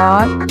is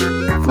for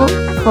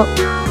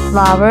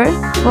flower,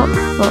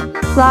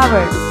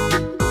 flower.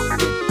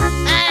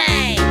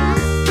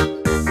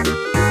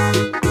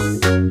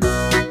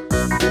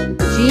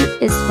 G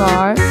is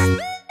for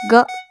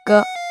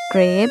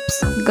grapes,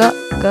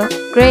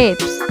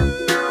 grapes.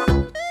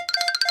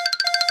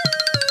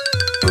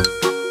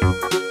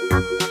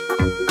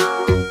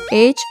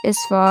 H is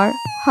for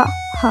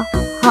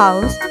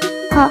house,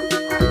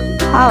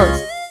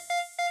 house.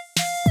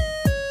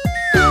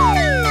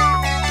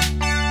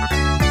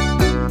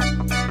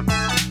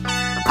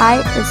 I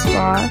is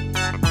for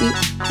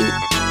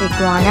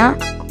iguana,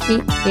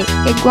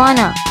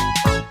 iguana.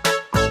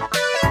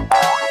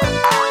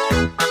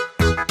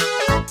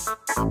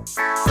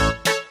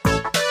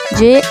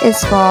 J is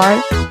for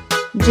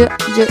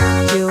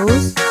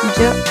juice,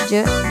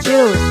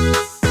 juice.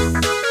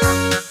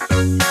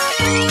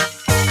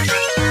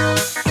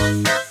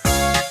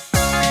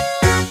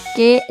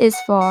 K is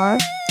for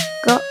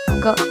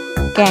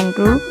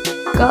kangaroo,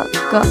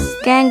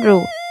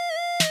 kangaroo.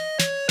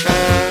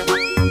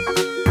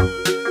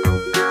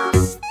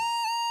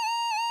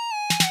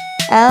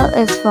 L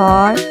is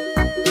for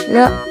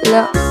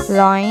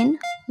lion,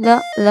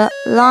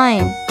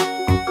 lion.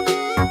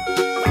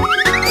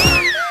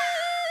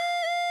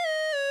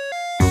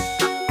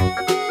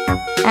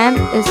 M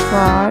is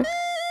for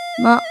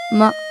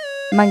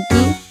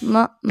monkey,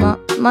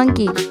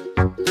 monkey.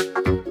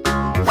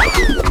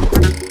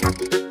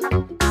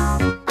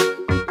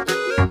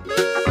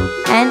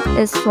 N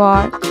is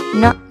for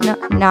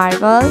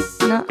narwhal,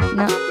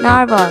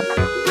 narwhal.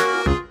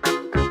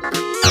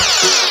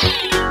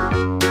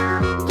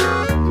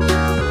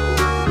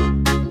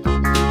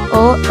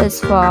 O is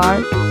for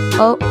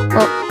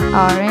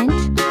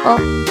orange,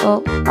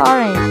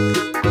 orange.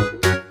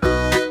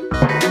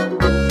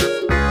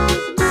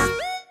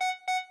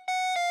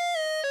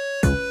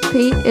 P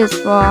is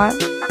for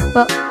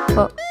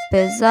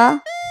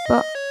pizza,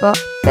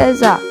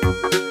 pizza.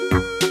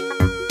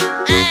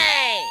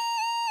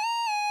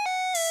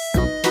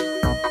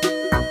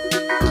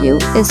 Q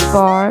is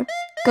for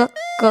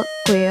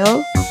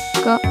quail,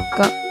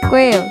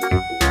 quail.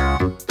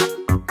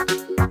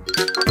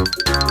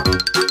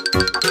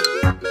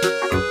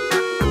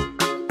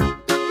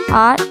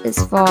 R is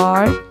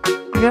for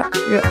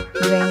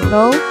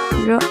rainbow,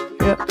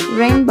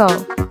 rainbow.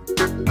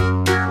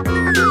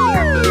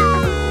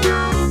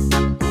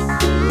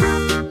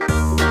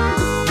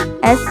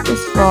 S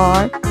is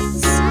for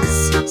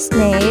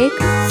snake,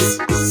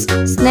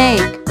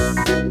 snake.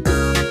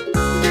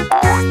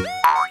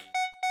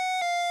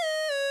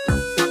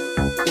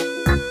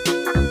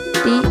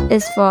 T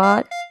is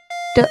for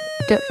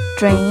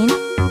train,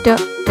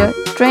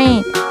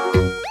 train.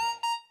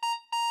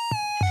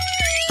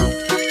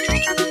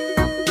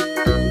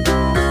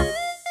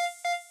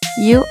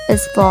 U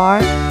is for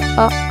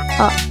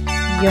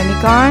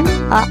unicorn,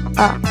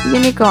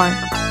 unicorn.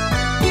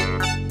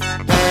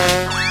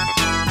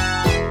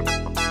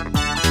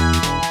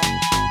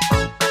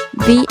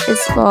 V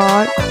is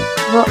for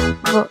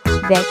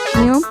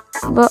vacuum,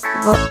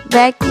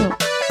 vacuum.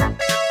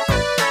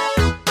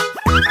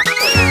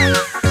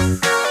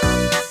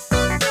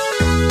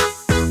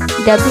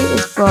 W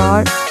is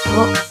for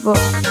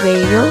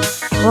whale,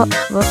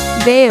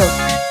 whale.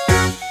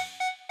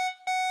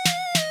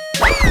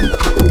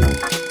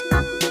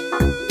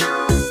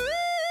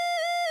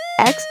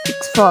 X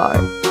is for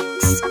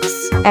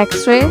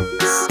X-ray,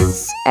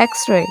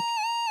 X-ray.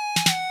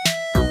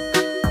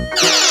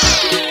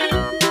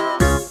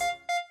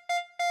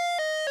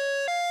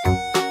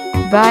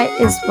 Y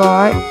is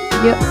for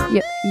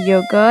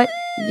yogurt,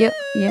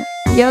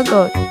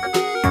 yogurt.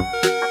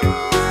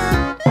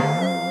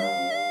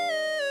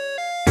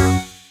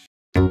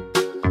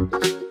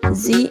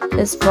 Z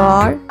is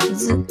for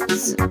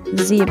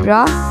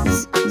zebra,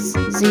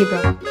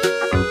 zebra.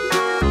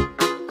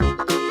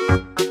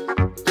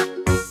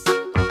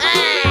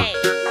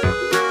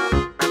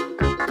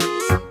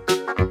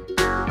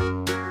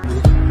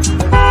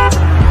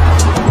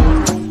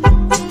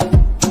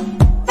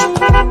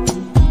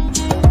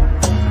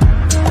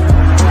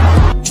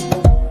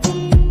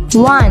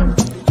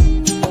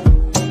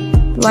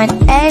 One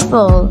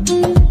apple.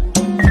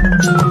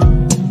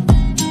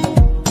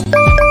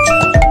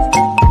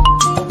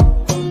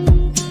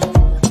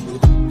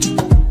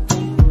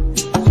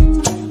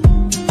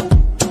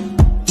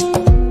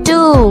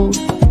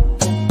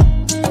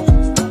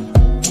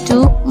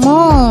 Two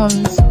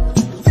moons.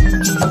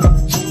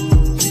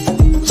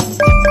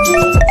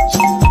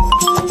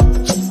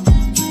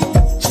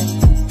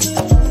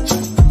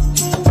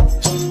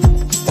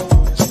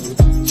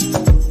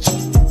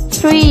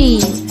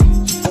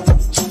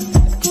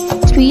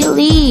 Three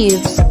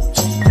leaves.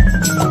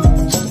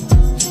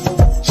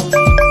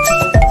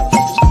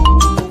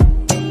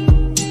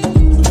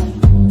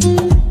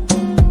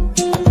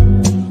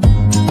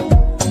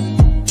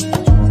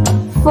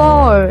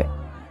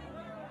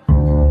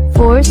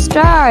 Four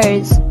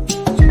stars.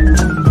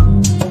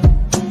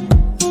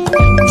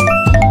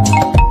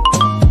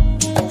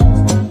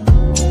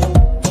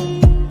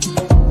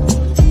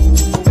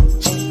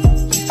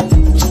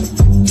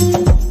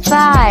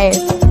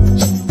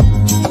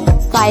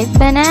 Five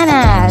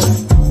bananas.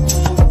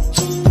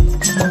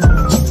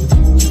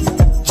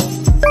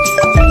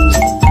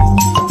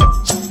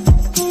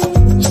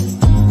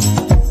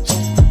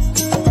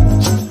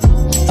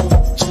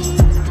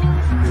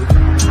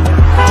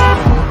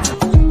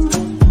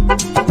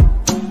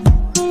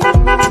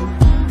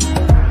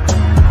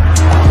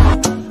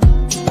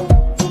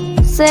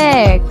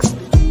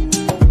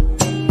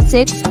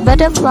 Six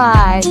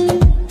butterflies.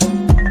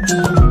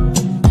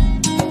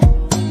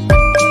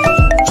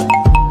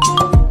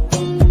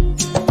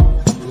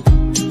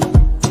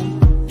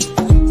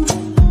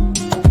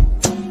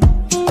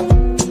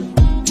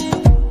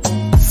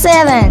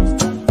 7.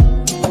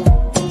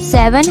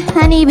 7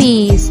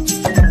 honeybees.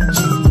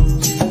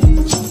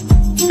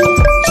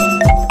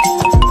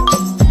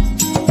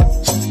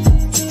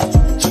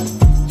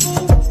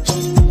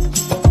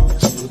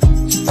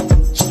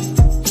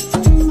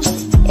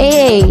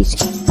 8.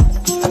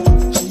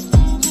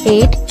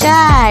 8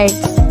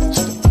 kites.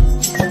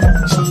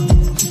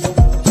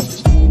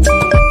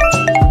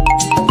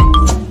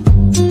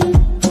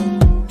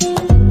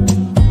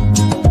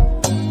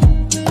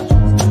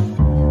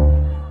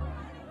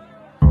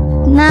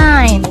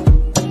 9.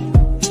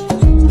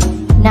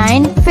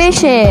 9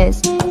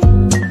 fishes.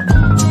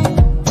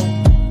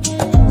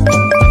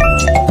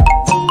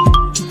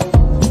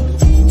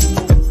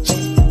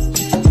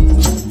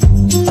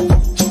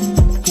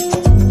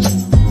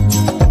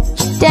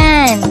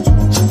 10.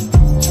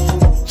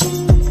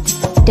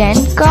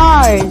 10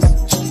 cars.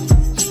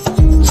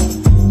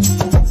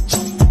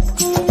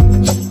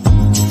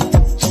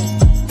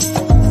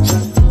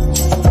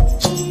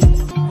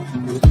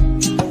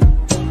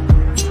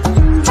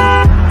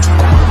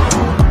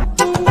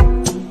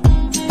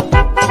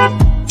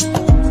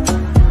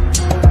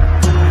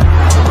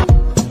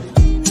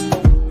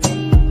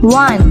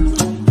 1.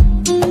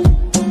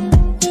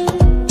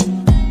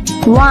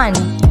 1.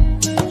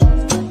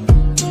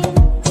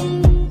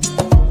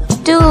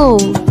 2.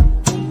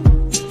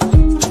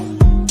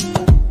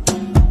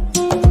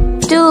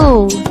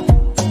 2.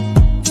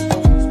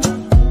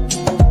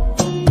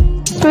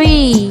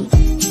 3.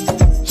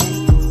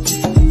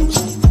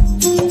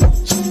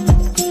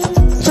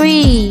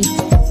 3.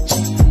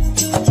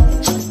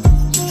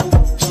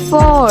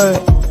 4.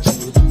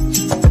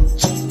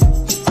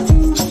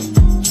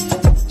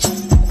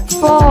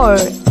 4.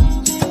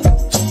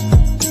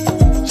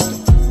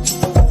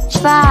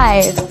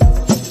 5.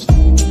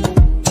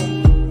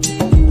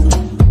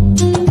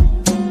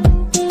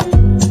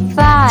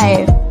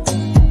 5.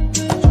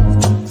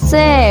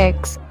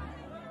 6.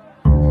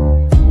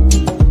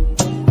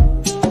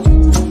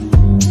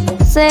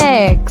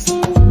 6.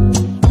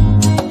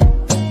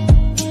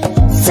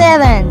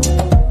 7.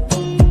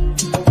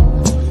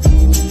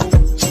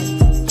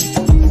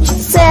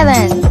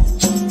 7.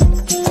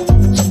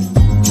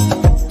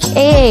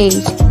 8.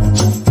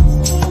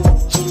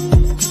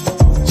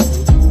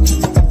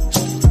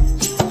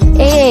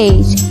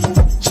 8.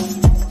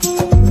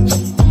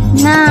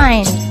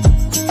 9.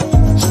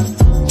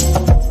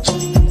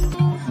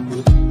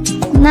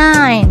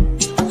 9.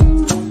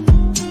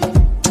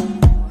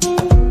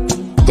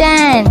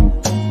 10.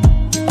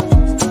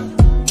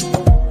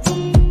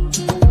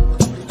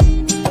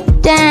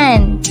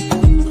 10.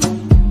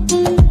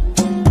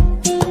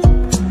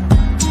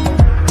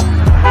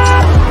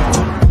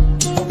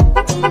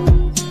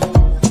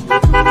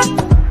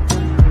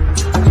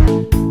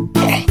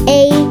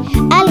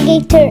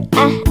 'Alligator,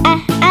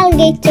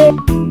 alligator.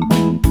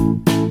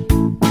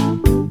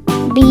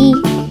 B,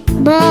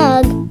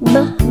 bug,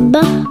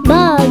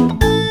 bug.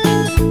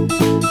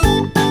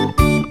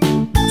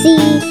 C,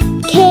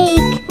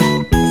 cake,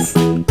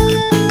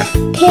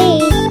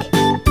 cake.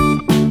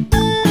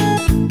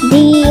 D,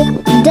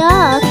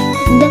 duck,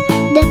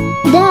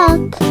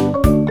 duck.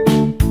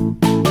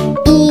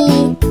 E,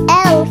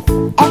 elf,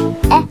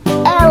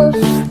 elf.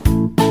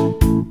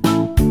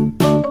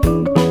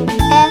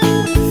 F,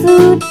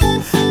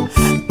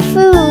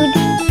 food.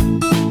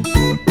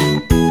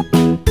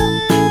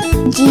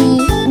 G,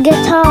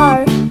 guitar,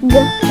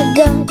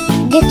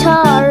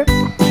 guitar.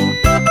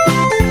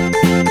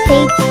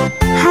 H,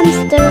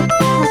 hamster,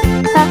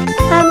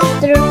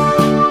 hamster.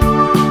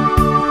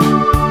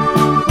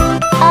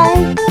 I,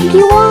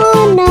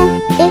 iguana,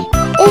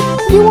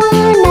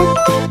 iguana.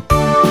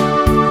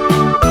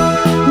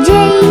 J,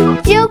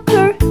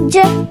 joker,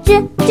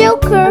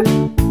 joker.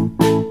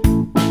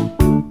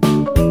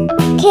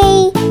 K,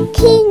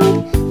 king,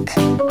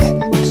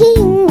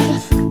 king.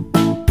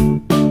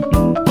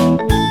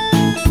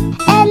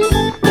 L,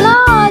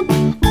 log,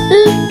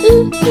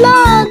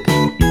 log.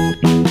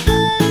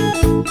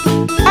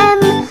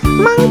 M,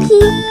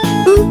 monkey,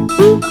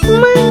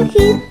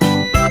 monkey.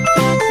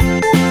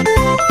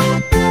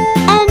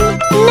 N,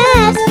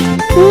 nest,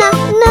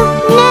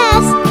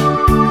 nest.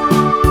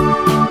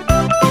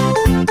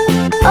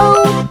 O,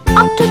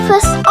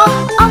 octopus,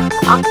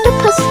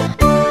 octopus.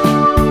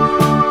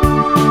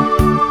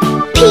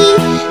 P,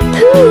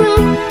 pool,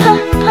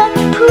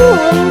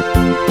 pool.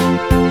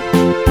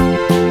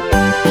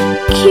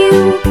 Q,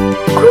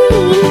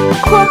 queen,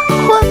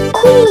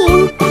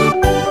 queen.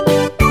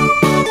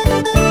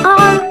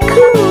 R,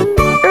 coon,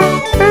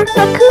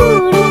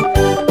 raccoon.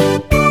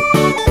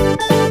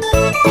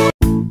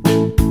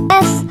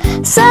 S,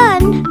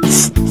 sun,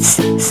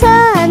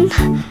 sun.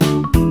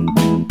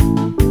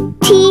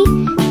 T,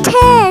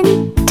 tent,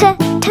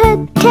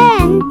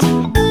 tent.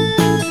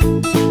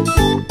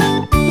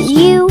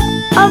 U,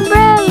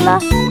 umbrella,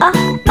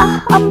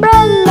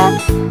 umbrella.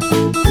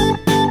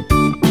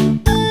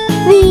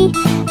 V,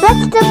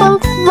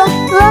 vegetables,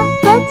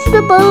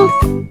 vegetables.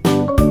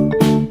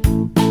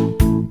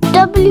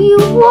 W,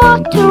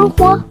 water,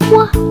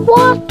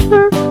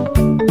 water.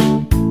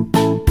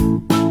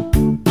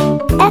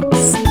 X,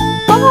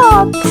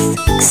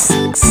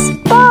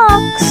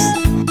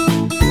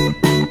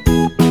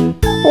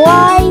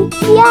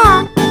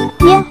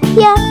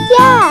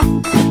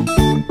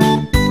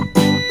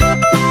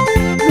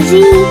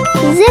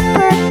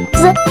 zipper,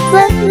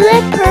 zipper.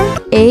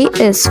 A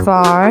is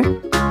for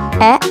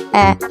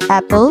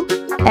apple,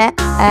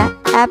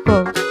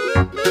 apple.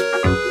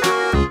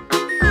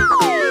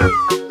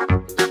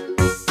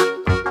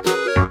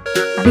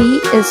 B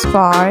is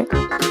for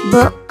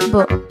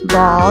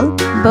ball,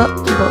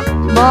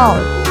 ball.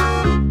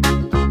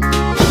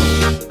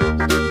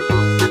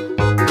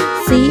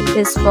 C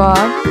is for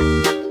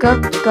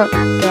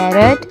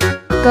carrot,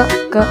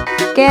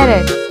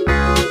 carrot.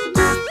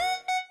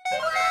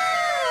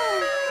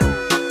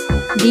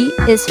 D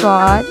is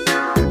for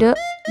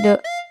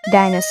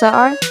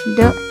dinosaur,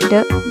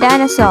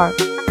 dinosaur.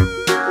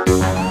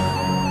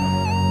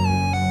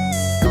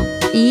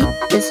 E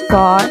is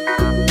for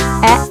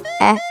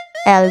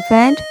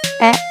elephant,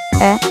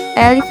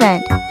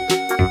 elephant.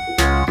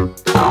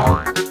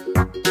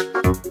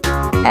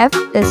 F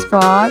is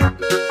for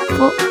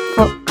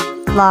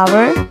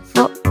flower,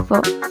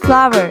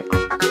 flower.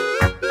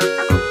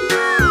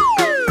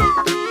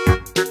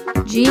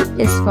 G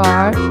is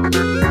for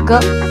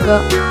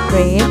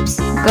grapes,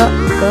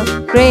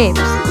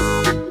 grapes.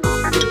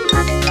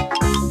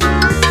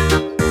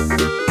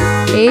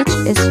 H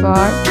is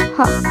for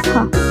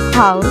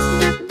house,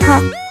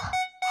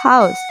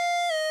 house.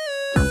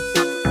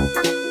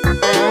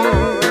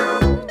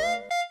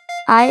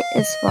 I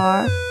is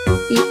for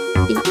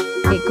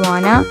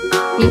iguana,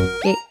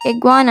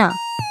 iguana.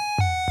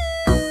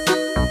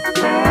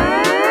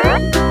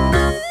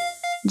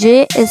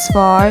 J is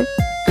for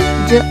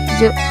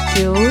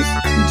juice,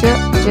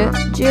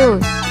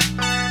 juice.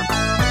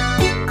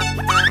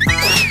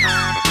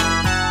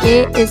 K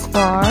is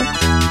for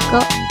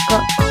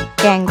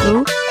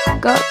kangaroo,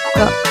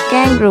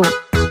 kangaroo.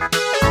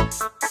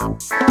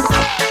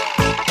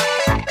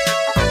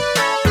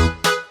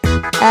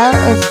 L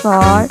is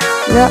for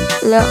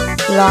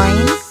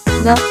lion,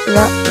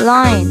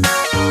 lion.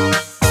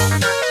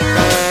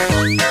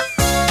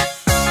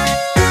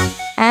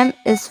 M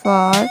is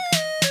for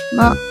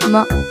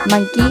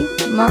monkey,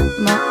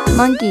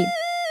 monkey.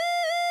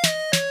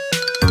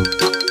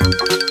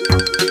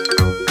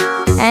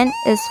 N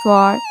is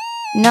for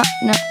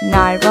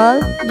narwhal,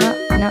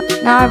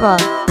 narwhal.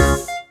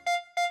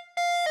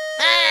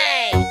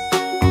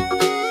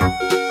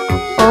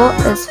 O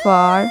is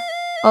for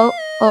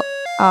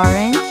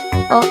orange,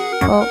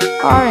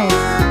 orange.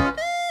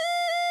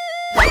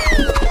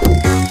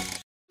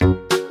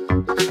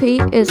 P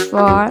is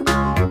for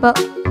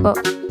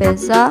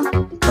pizza,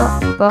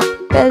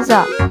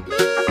 pizza.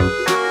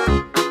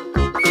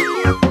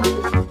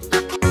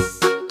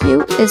 Q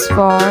is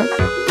for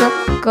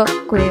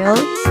quail,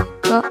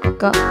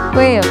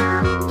 quail.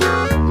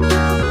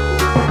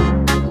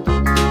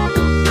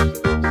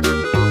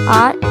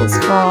 R is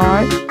for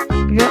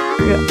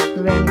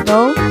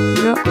rainbow,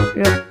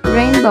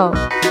 rainbow.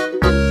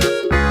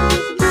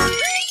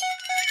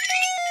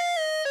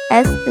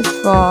 S is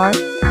for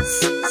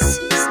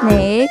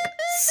snake,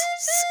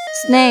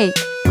 snake.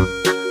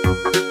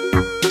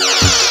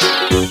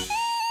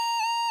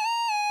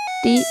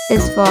 T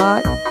is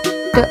for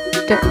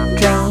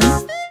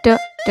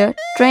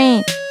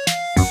train.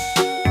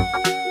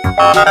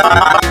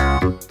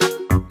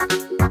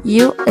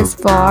 U is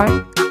for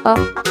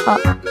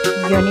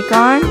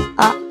unicorn,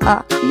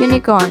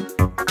 unicorn.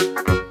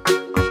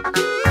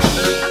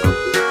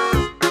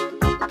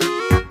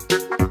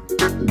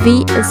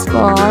 V is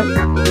for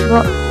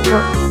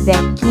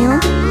vacuum,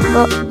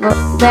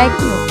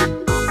 vacuum.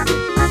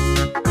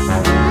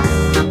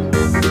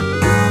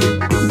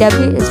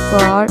 W is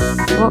for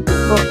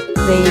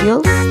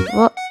whale,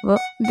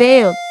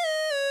 whale.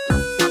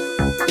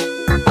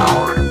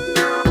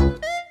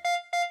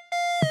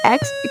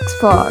 X is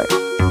for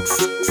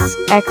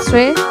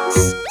X-ray,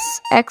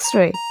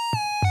 X-ray.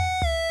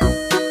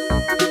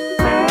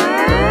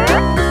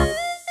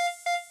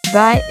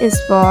 Y is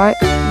for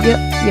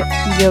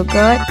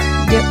yogurt,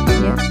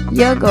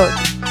 yogurt.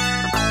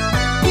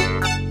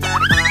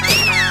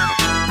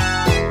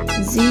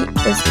 Z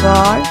is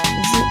for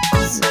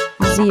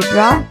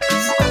zebra,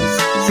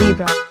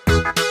 zebra.